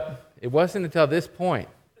 But it wasn't until this point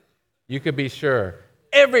you could be sure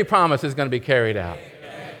every promise is going to be carried out.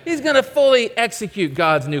 He's going to fully execute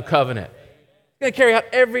God's new covenant. He's going to carry out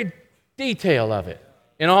every detail of it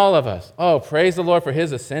in all of us. Oh, praise the Lord for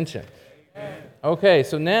his ascension. Okay,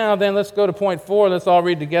 so now then let's go to point 4. Let's all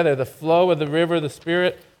read together. The flow of the river of the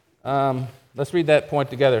Spirit. Let's read that point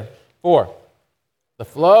together. 4. The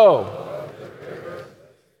flow. Of the river,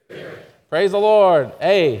 Spirit. Praise the Lord.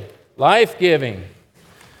 A, life-giving.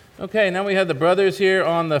 Okay, now we have the brothers here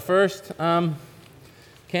on the first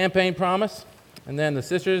campaign promise. And then the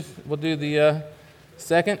sisters will do the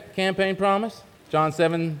second campaign promise. John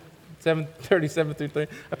 7:37 through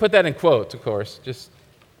 30. I put that in quotes, of course. Just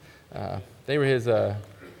they were his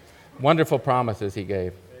wonderful promises he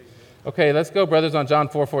gave. Okay, let's go, brothers, on John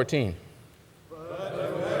 4:14. But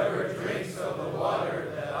whoever drinks of the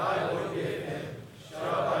water that I will give him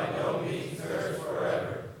shall by no means thirst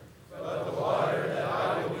forever. But the water that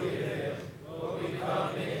I will give him will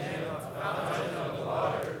become in him a fountain of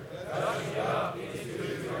water, gushing up into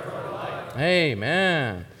eternal life.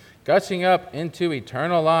 Amen. Gushing up into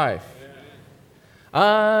eternal life.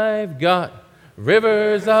 I've got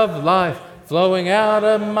rivers of life flowing out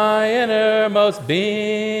of my innermost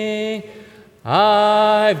being.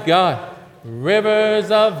 I've got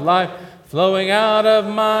rivers of life flowing out of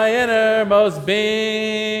my innermost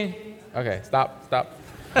being. Okay, stop.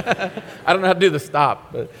 I don't know how to do the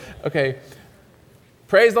stop, but okay.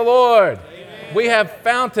 Praise the Lord. Amen. We have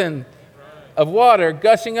fountain of water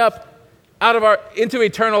gushing up out of into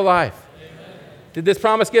eternal life. Amen. Did this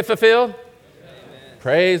promise get fulfilled? Amen.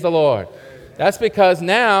 Praise the Lord. That's because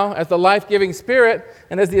now, as the life-giving Spirit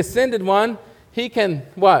and as the ascended one, he can,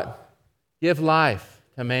 what? Give life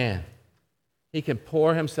to man. He can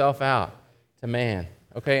pour himself out to man.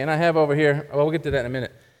 Okay, and I have over here, we'll get to that in a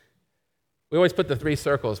minute. We always put the 3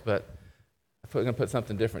 circles, but I'm going to put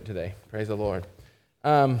something different today. Praise the Lord.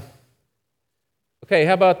 Okay,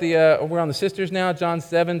 how about we're on the sisters now, John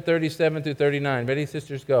 7:37 through 39. Ready,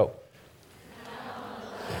 sisters, go.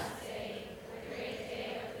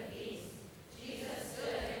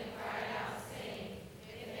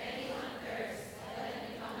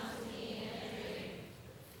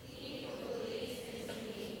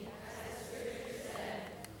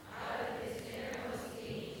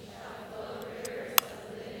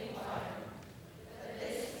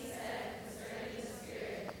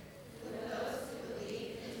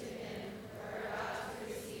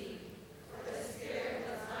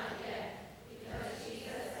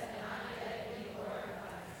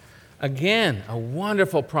 Again, a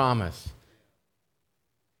wonderful promise.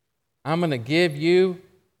 I'm going to give you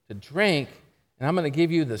to drink, and I'm going to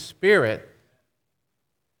give you the Spirit,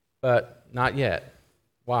 but not yet.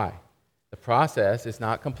 Why? The process is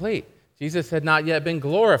not complete. Jesus had not yet been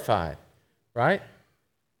glorified, right?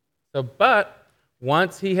 But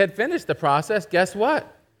once he had finished the process, guess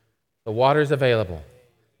what? The water's available.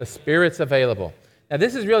 The Spirit's available. Now,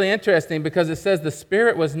 this is really interesting because it says the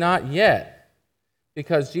Spirit was not yet,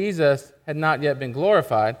 because Jesus had not yet been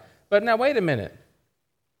glorified. But now, wait a minute.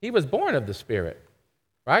 He was born of the Spirit,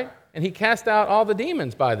 right? And he cast out all the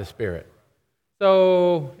demons by the Spirit.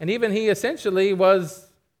 So, and even he essentially was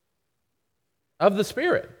of the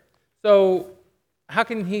Spirit. So, how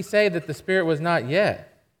can he say that the Spirit was not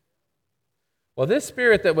yet? Well, this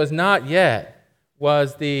Spirit that was not yet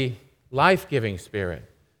was the life-giving Spirit,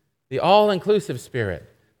 the all-inclusive Spirit,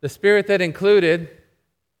 the Spirit that included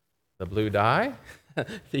the blue dye,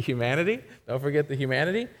 the humanity, don't forget the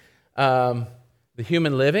humanity, the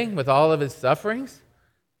human living with all of his sufferings,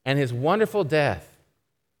 and his wonderful death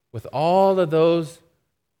with all of those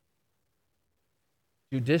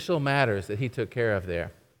judicial matters that he took care of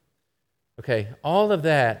there. Okay, all of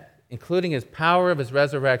that, including his power of his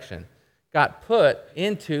resurrection, got put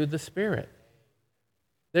into the Spirit.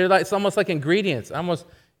 They're like, it's almost like ingredients. Almost,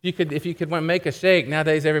 if you could make a shake,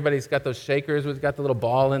 nowadays everybody's got those shakers with got the little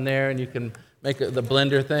ball in there, and you can make the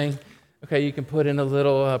blender thing. Okay, you can put in a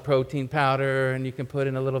little protein powder, and you can put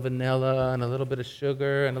in a little vanilla, and a little bit of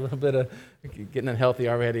sugar, and a little bit of, getting unhealthy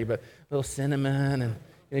already, but a little cinnamon, and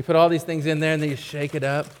you put all these things in there, and then you shake it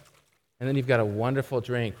up, and then you've got a wonderful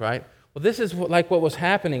drink, right? Well, this is like what was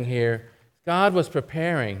happening here. God was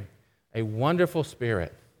preparing a wonderful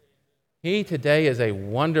Spirit, He today is a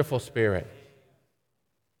wonderful Spirit.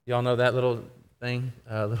 Y'all know that little thing,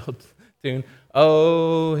 little tune?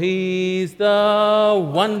 Oh, He's the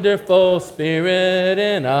wonderful Spirit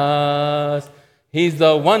in us. He's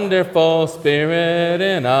the wonderful Spirit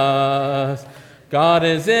in us. God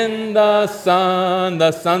is in the Son's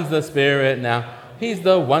the Spirit now. He's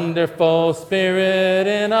the wonderful Spirit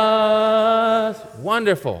in us.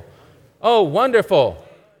 Wonderful. Oh, wonderful.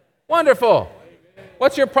 Wonderful.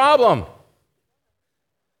 What's your problem?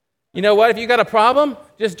 You know what? If you got a problem,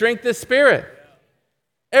 just drink this Spirit.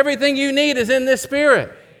 Everything you need is in this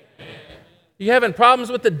Spirit. You having problems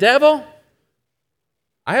with the devil?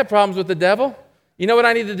 I have problems with the devil. You know what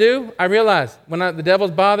I need to do? I realize when the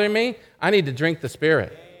devil's bothering me, I need to drink the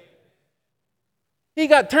Spirit. He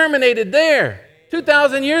got terminated there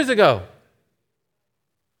 2,000 years ago.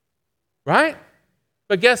 Right?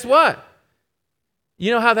 But guess what?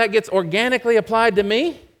 You know how that gets organically applied to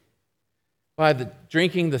me? By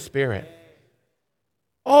drinking the Spirit.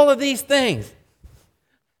 All of these things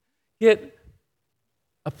get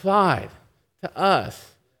applied to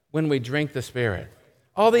us when we drink the Spirit.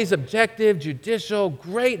 All these objective, judicial,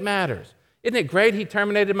 great matters. Isn't it great He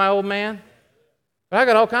terminated my old man? But I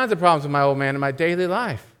got all kinds of problems with my old man in my daily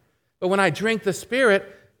life. But when I drink the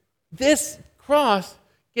Spirit, this cross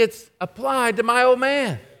gets applied to my old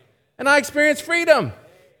man. And I experience freedom.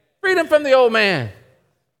 Freedom from the old man.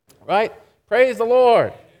 Right? Praise the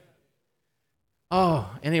Lord. Oh,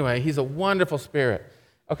 anyway, He's a wonderful Spirit.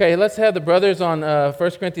 Okay, let's have the brothers on 1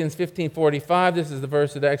 Corinthians 15:45. This is the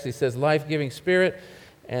verse that actually says life-giving Spirit.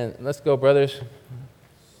 And let's go, brothers.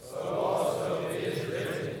 So also it is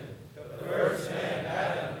written, the first man,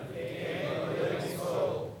 Adam, became a living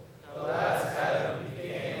soul. The last Adam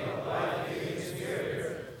became a life-giving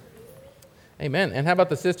Spirit. Amen. And how about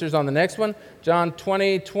the sisters on the next one? John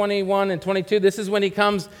 20:21 and 22. This is when He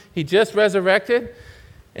comes. He just resurrected.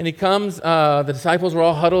 And He comes. The disciples were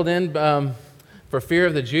all huddled in for fear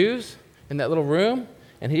of the Jews in that little room.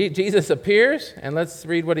 And Jesus appears, and let's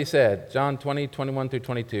read what He said. John 20:21 through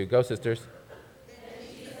 22. Go, sisters. Then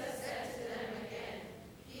Jesus said to them again,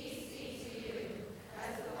 Peace be to you.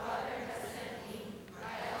 As the Father has sent me,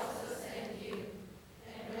 I also send you.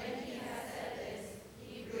 And when He had said this,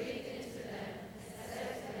 He breathed into them and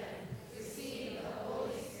said to them, Receive the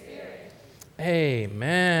Holy Spirit.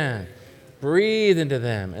 Amen. Breathed into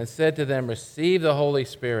them and said to them, Receive the Holy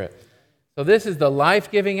Spirit. So this is the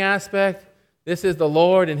life-giving aspect. This is the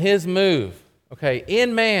Lord and His move, okay,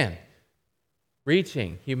 in man,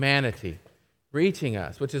 reaching humanity, reaching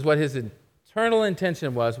us, which is what His eternal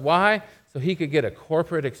intention was. Why? So He could get a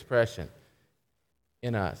corporate expression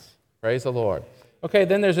in us. Praise the Lord. Okay,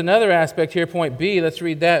 then there's another aspect here, point B. Let's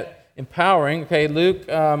read that. Empowering. Okay, Luke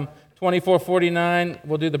 24:49.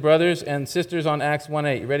 We'll do the brothers and sisters on Acts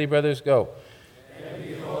 1:8. You ready, brothers? Go. And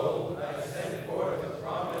behold, I send forth the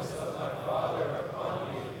promise of my Father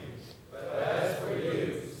upon you. But as for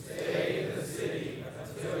you, stay in the city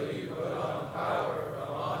until you put on power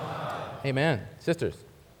from on high. Amen. Sisters.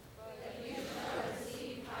 But you shall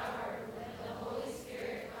receive power when the Holy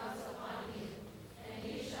Spirit comes upon you, and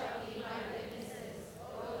you shall be my witnesses,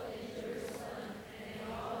 both in Jerusalem and in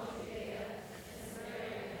all Judea and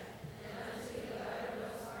Samaria, and unto the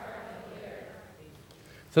uttermost part of the earth.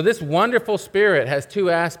 So this wonderful Spirit has two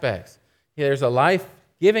aspects. There's a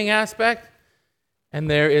life-giving aspect, and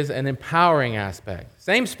there is an empowering aspect.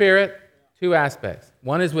 Same Spirit, two aspects.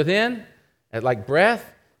 One is within, like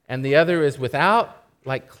breath, and the other is without,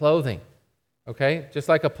 like clothing. Okay? Just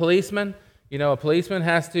like a policeman. You know, a policeman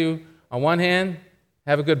has to, on one hand,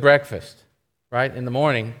 have a good breakfast, right, in the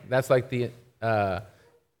morning. That's like the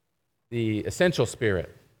essential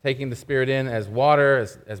Spirit, taking the Spirit in as water,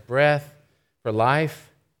 as breath, for life,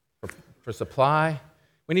 for supply.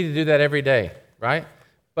 We need to do that every day, right?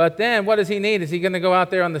 But then what does he need? Is he going to go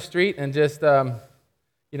out there on the street and just, in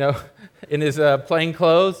his plain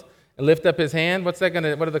clothes and lift up his hand? What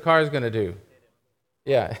are the cars going to do?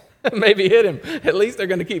 Yeah, maybe hit him. At least they're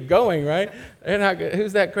going to keep going, right?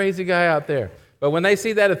 Who's that crazy guy out there? But when they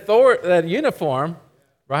see that uniform,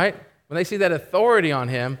 right? When they see that authority on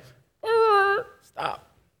him,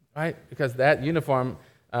 stop, right? Because that uniform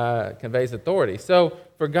conveys authority. So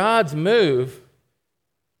for God's move,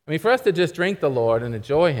 for us to just drink the Lord and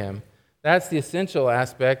enjoy Him, that's the essential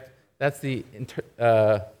aspect. That's the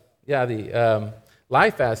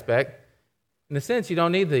life aspect. In a sense, you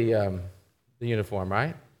don't need the uniform,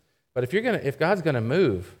 right? But if God's going to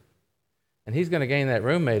move, and He's going to gain that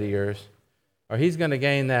roommate of yours, or He's going to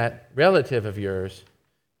gain that relative of yours,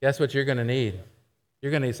 guess what you're going to need?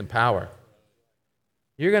 You're going to need some power.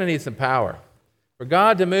 You're going to need some power. For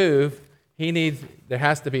God to move, there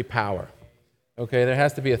has to be power. Okay, there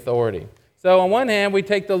has to be authority. So on one hand, we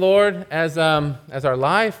take the Lord as our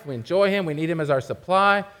life. We enjoy him. We need him as our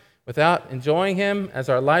supply. Without enjoying him as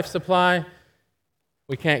our life supply,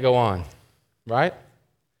 we can't go on, right?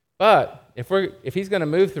 But if he's going to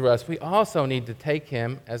move through us, we also need to take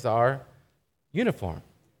him as our uniform.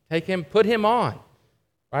 Put him on,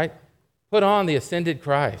 right? Put on the ascended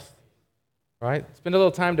Christ, right? Spend a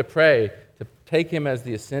little time to pray to take him as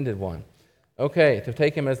the ascended one. Okay, to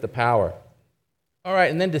take him as the power. All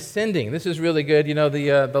right, and then descending. This is really good. You know,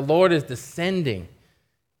 the Lord is descending.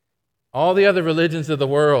 All the other religions of the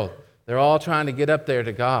world, they're all trying to get up there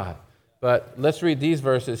to God. But let's read these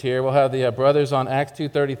verses here. We'll have the brothers on Acts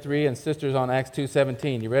 2:33 and sisters on Acts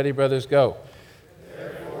 2:17. You ready, brothers? Go.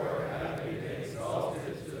 Therefore, having been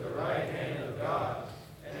exalted to the right hand of God,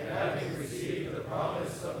 and having received the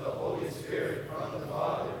promise of the Holy Spirit from the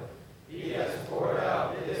Father, he has poured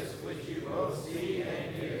out this which you both see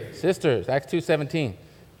and hear. Sisters, Acts 2:17.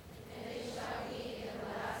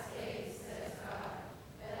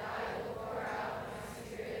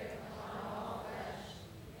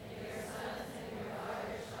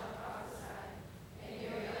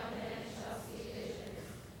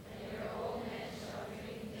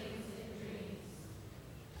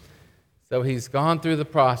 So he's gone through the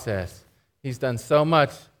process. He's done so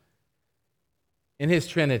much in his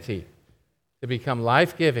Trinity to become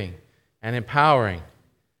life-giving and empowering.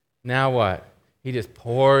 Now what? He just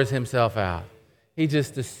pours himself out. He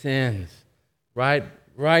just descends right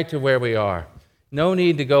to where we are. No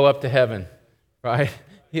need to go up to heaven, right?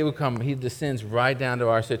 He descends right down to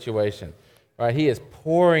our situation, right? He is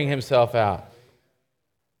pouring himself out.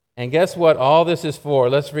 And guess what all this is for?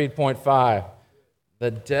 Let's read point 5. The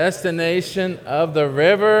destination of the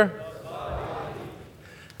river.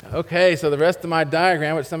 Okay, so the rest of my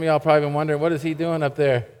diagram, which some of y'all probably been wondering, what is he doing up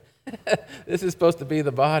there? This is supposed to be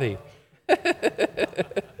the body.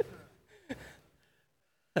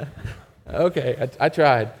 Okay, I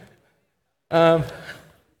tried. And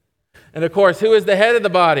of course, who is the head of the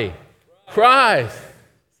body? Christ.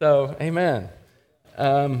 So, amen.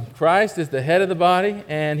 Christ is the head of the body,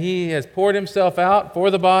 and he has poured himself out for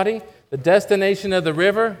the body. The destination of the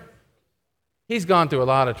river, he's gone through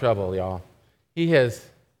a lot of trouble, y'all. He has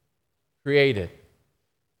created.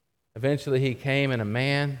 Eventually, he came in a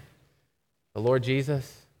man, the Lord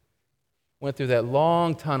Jesus, went through that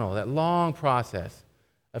long tunnel, that long process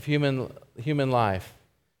of human life,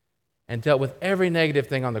 and dealt with every negative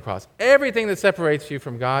thing on the cross. Everything that separates you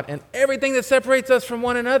from God and everything that separates us from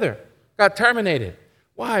one another got terminated.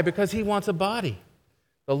 Why? Because he wants a body.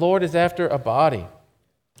 The Lord is after a body.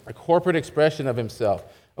 A corporate expression of himself.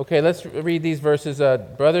 Okay, let's read these verses.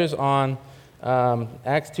 Brothers, on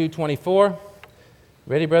Acts 2:24.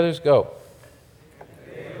 Ready, brothers? Go.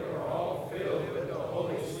 They were all filled with the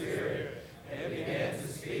Holy Spirit and began to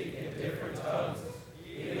speak in different tongues,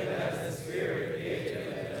 even as the Spirit gave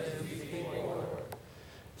them to speak before.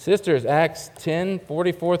 Sisters, Acts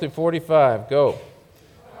 10:44 through 45. Go.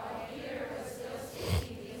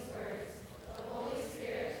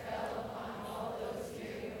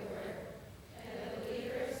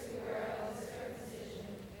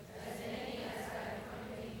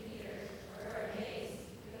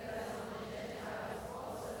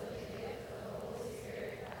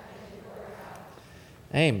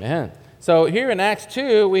 Amen. So here in Acts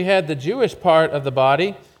 2, we had the Jewish part of the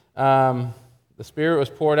body. The Spirit was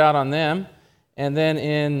poured out on them. And then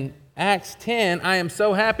in Acts 10, I am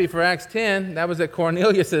so happy for Acts 10. That was at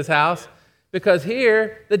Cornelius' house. Because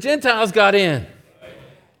here, the Gentiles got in.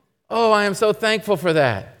 Oh, I am so thankful for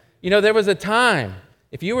that. You know, there was a time,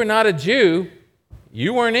 if you were not a Jew,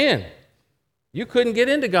 you weren't in. You couldn't get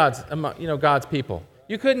into God's people.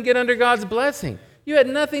 You couldn't get under God's blessing. You had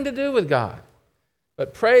nothing to do with God.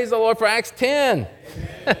 But praise the Lord for Acts 10.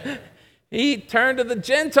 He turned to the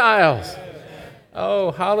Gentiles. Oh,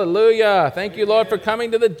 hallelujah. Thank you, Lord, for coming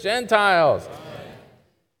to the Gentiles.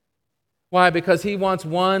 Why? Because he wants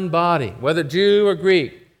one body, whether Jew or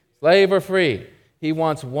Greek, slave or free. He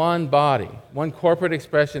wants one body, one corporate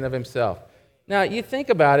expression of himself. Now, you think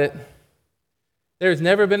about it. There's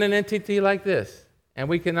never been an entity like this, and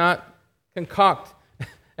we cannot concoct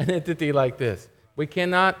an entity like this. We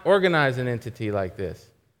cannot organize an entity like this.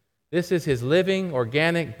 This is his living,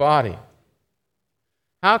 organic body.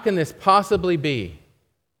 How can this possibly be?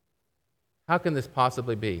 How can this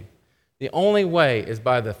possibly be? The only way is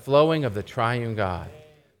by the flowing of the triune God.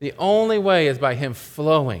 The only way is by him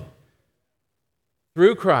flowing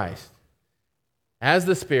through Christ as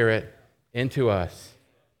the Spirit into us.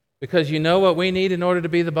 Because you know what we need in order to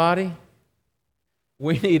be the body?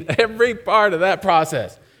 We need every part of that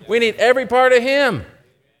process. We need every part of him.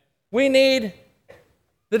 We need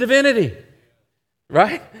the divinity,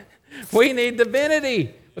 right? We need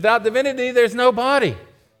divinity. Without divinity, there's no body.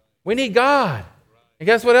 We need God. And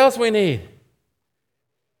guess what else we need?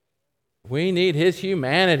 We need his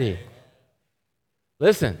humanity.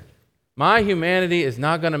 Listen, my humanity is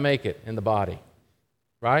not going to make it in the body,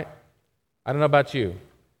 right? I don't know about you,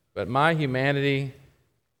 but my humanity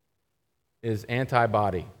is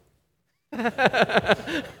anti-body.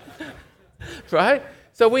 Right?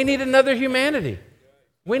 So we need another humanity.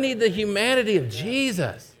 We need the humanity of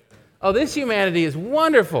Jesus. Oh, this humanity is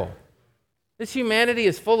wonderful. This humanity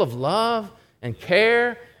is full of love and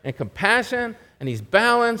care and compassion, and he's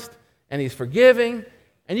balanced and he's forgiving,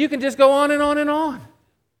 and you can just go on and on and on.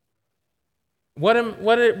 What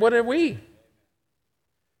are we?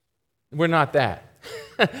 We're not that.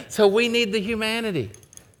 So we need the humanity,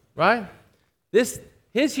 right? His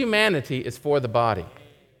humanity is for the body.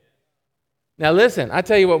 Now listen, I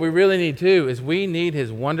tell you what we really need too is we need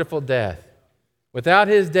his wonderful death. Without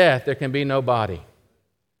his death, there can be no body,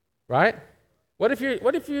 right? What if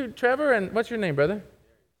you, Trevor, and what's your name, brother?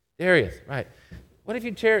 Darius, right. What if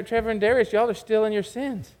you, Trevor and Darius, y'all are still in your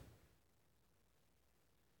sins?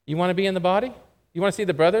 You want to be in the body? You want to see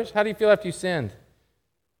the brothers? How do you feel after you sinned?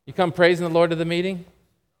 You come praising the Lord to the meeting?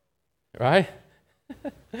 Right?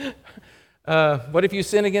 What if you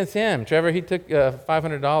sin against him? Trevor, he took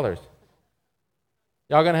 $500.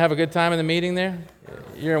 Y'all going to have a good time in the meeting there?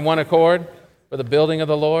 You're in one accord for the building of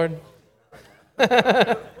the Lord?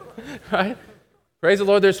 Right? Praise the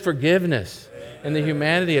Lord, there's forgiveness in the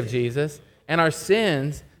humanity of Jesus, and our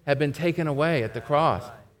sins have been taken away at the cross.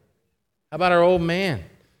 How about our old man?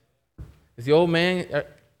 Is the old man...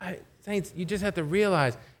 Saints, you just have to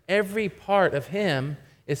realize every part of him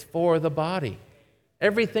is for the body.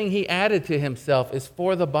 Everything he added to himself is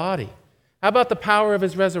for the body. How about the power of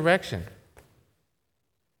his resurrection?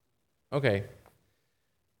 Okay.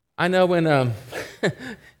 I know when,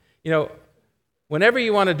 whenever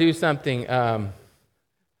you want to do something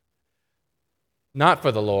not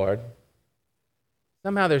for the Lord,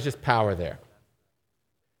 somehow there's just power there.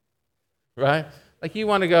 Right? Like you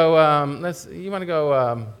want to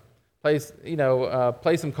go,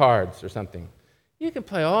 play some cards or something. You can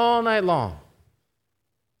play all night long.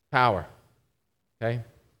 Power. Okay?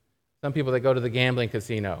 Some people that go to the gambling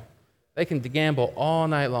casino, they can gamble all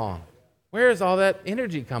night long. Where is all that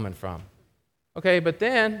energy coming from? Okay, but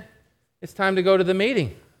then it's time to go to the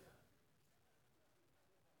meeting.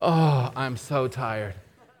 Oh, I'm so tired.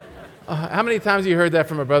 How many times have you heard that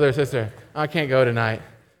from a brother or sister? I can't go tonight.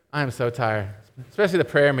 I am so tired. Especially the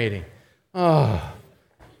prayer meeting. Oh,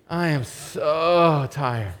 I am so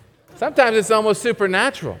tired. Sometimes it's almost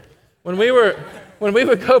supernatural. When we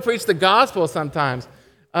would go preach the gospel sometimes,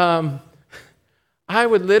 I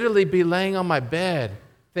would literally be laying on my bed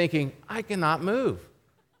thinking, I cannot move.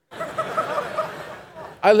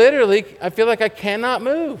 I feel like I cannot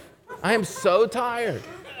move. I am so tired.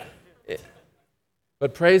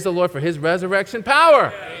 But praise the Lord for his resurrection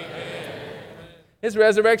power. His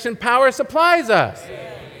resurrection power supplies us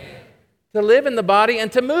to live in the body and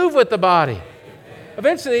to move with the body.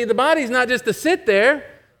 Eventually, the body's not just to sit there.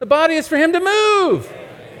 The body is for him to move.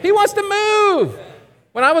 He wants to move.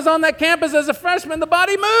 When I was on that campus as a freshman, the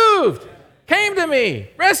body moved, came to me,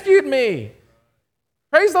 rescued me.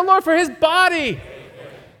 Praise the Lord for his body.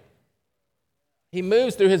 He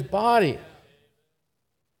moves through his body.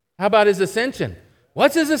 How about his ascension?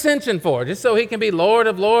 What's his ascension for? Just so he can be Lord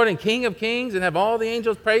of Lords and King of Kings and have all the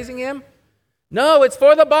angels praising him? No, it's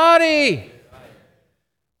for the body.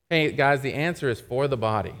 Hey, guys, the answer is for the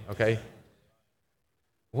body, okay?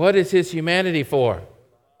 What is his humanity for?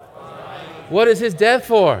 What is his death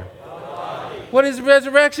for? What is his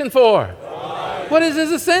resurrection for? What is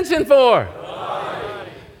his ascension for?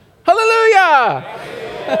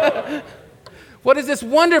 Hallelujah! What is this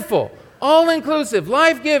wonderful, all-inclusive,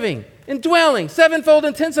 life-giving, indwelling, sevenfold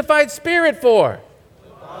intensified spirit for?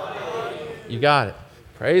 You got it.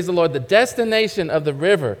 Praise the Lord. The destination of the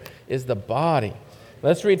river is the body.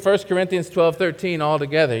 Let's read 1 Corinthians 12:13 all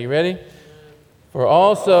together. You ready? For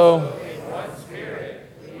also in one spirit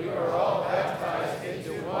we were all baptized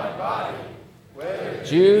into one body, whether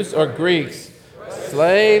Jews or Greeks,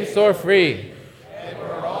 slaves or free, and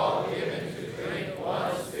were all given to drink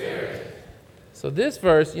one spirit. So this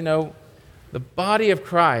verse, the body of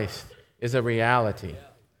Christ is a reality.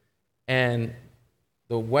 And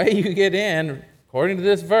the way you get in, according to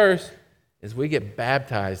this verse, is we get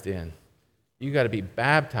baptized in. You got to be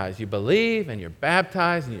baptized. You believe and you're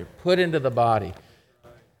baptized and you're put into the body.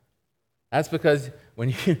 That's because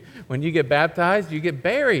when you get baptized, you get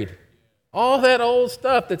buried. All that old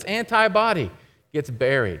stuff that's anti-body gets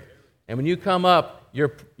buried. And when you come up,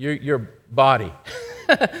 your body.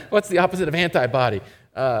 What's the opposite of anti-body?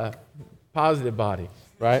 Positive body,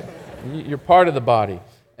 right? You're part of the body.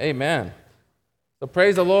 Amen. So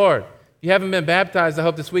praise the Lord. If you haven't been baptized, I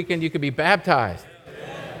hope this weekend you could be baptized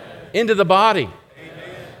into the body.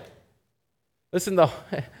 Amen. Listen, the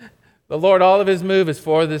Lord, all of his move is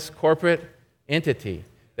for this corporate entity,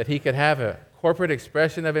 that he could have a corporate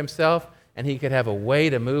expression of himself and he could have a way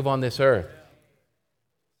to move on this earth.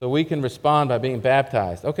 So we can respond by being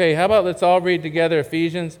baptized. Okay, how about let's all read together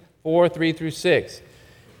Ephesians 4, 3 through 6.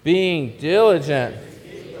 Being diligent.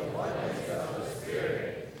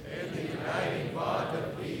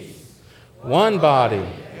 One body.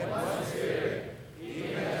 And one Spirit,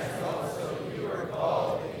 even as also you are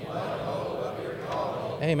called in one hope of your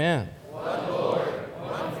calling. Amen. One Lord,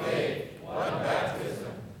 one faith, one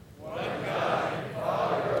baptism, one God and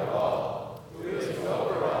Father of all, who is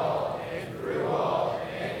over all and through all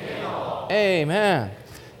and in all. Amen.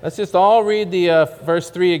 Let's just all read the verse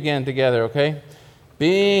 3 again together, okay?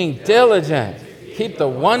 Being diligent, keep the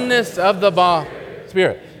oneness of the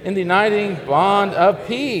Spirit in the uniting bond of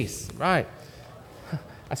peace. Right.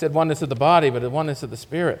 I said oneness of the body, but the oneness of the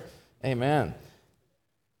Spirit. Amen.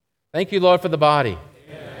 Thank you, Lord, for the body.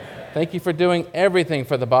 Amen. Thank you for doing everything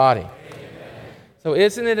for the body. Amen. So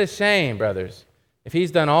isn't it a shame, brothers, if he's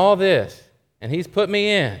done all this and he's put me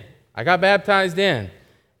in, I got baptized in,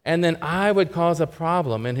 and then I would cause a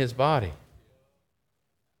problem in his body?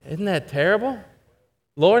 Isn't that terrible?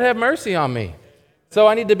 Lord, have mercy on me. So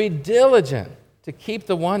I need to be diligent to keep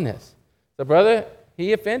the oneness. So, brother,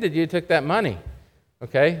 he offended you, took that money,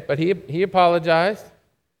 okay? But he apologized.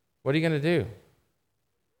 What are you going to do?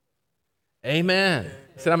 Amen.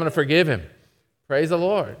 He said, I'm going to forgive him. Praise the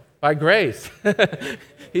Lord. By grace.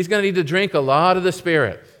 He's going to need to drink a lot of the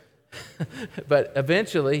Spirit. But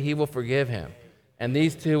eventually, he will forgive him. And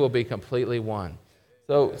these two will be completely one.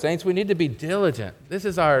 So, saints, we need to be diligent.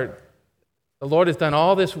 The Lord has done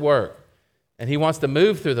all this work, and he wants to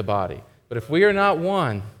move through the body. But if we are not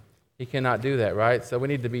one, he cannot do that, right? So we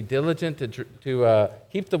need to be diligent to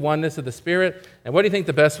keep the oneness of the Spirit. And what do you think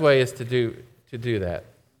the best way is to do that?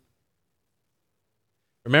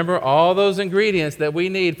 Remember, all those ingredients that we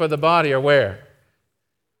need for the body are where?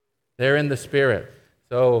 They're in the Spirit.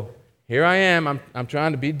 So here I am. I'm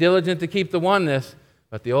trying to be diligent to keep the oneness,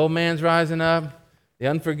 but the old man's rising up. The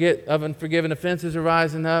unforgiven offenses are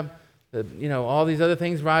rising up. All these other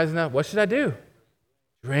things rising up. What should I do?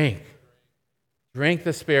 Drink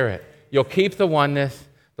the Spirit. You'll keep the oneness.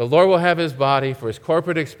 The Lord will have his body for his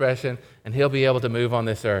corporate expression, and he'll be able to move on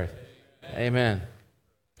this earth. Amen.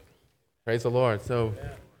 Praise the Lord. So,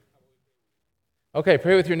 okay,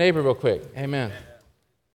 pray with your neighbor real quick. Amen.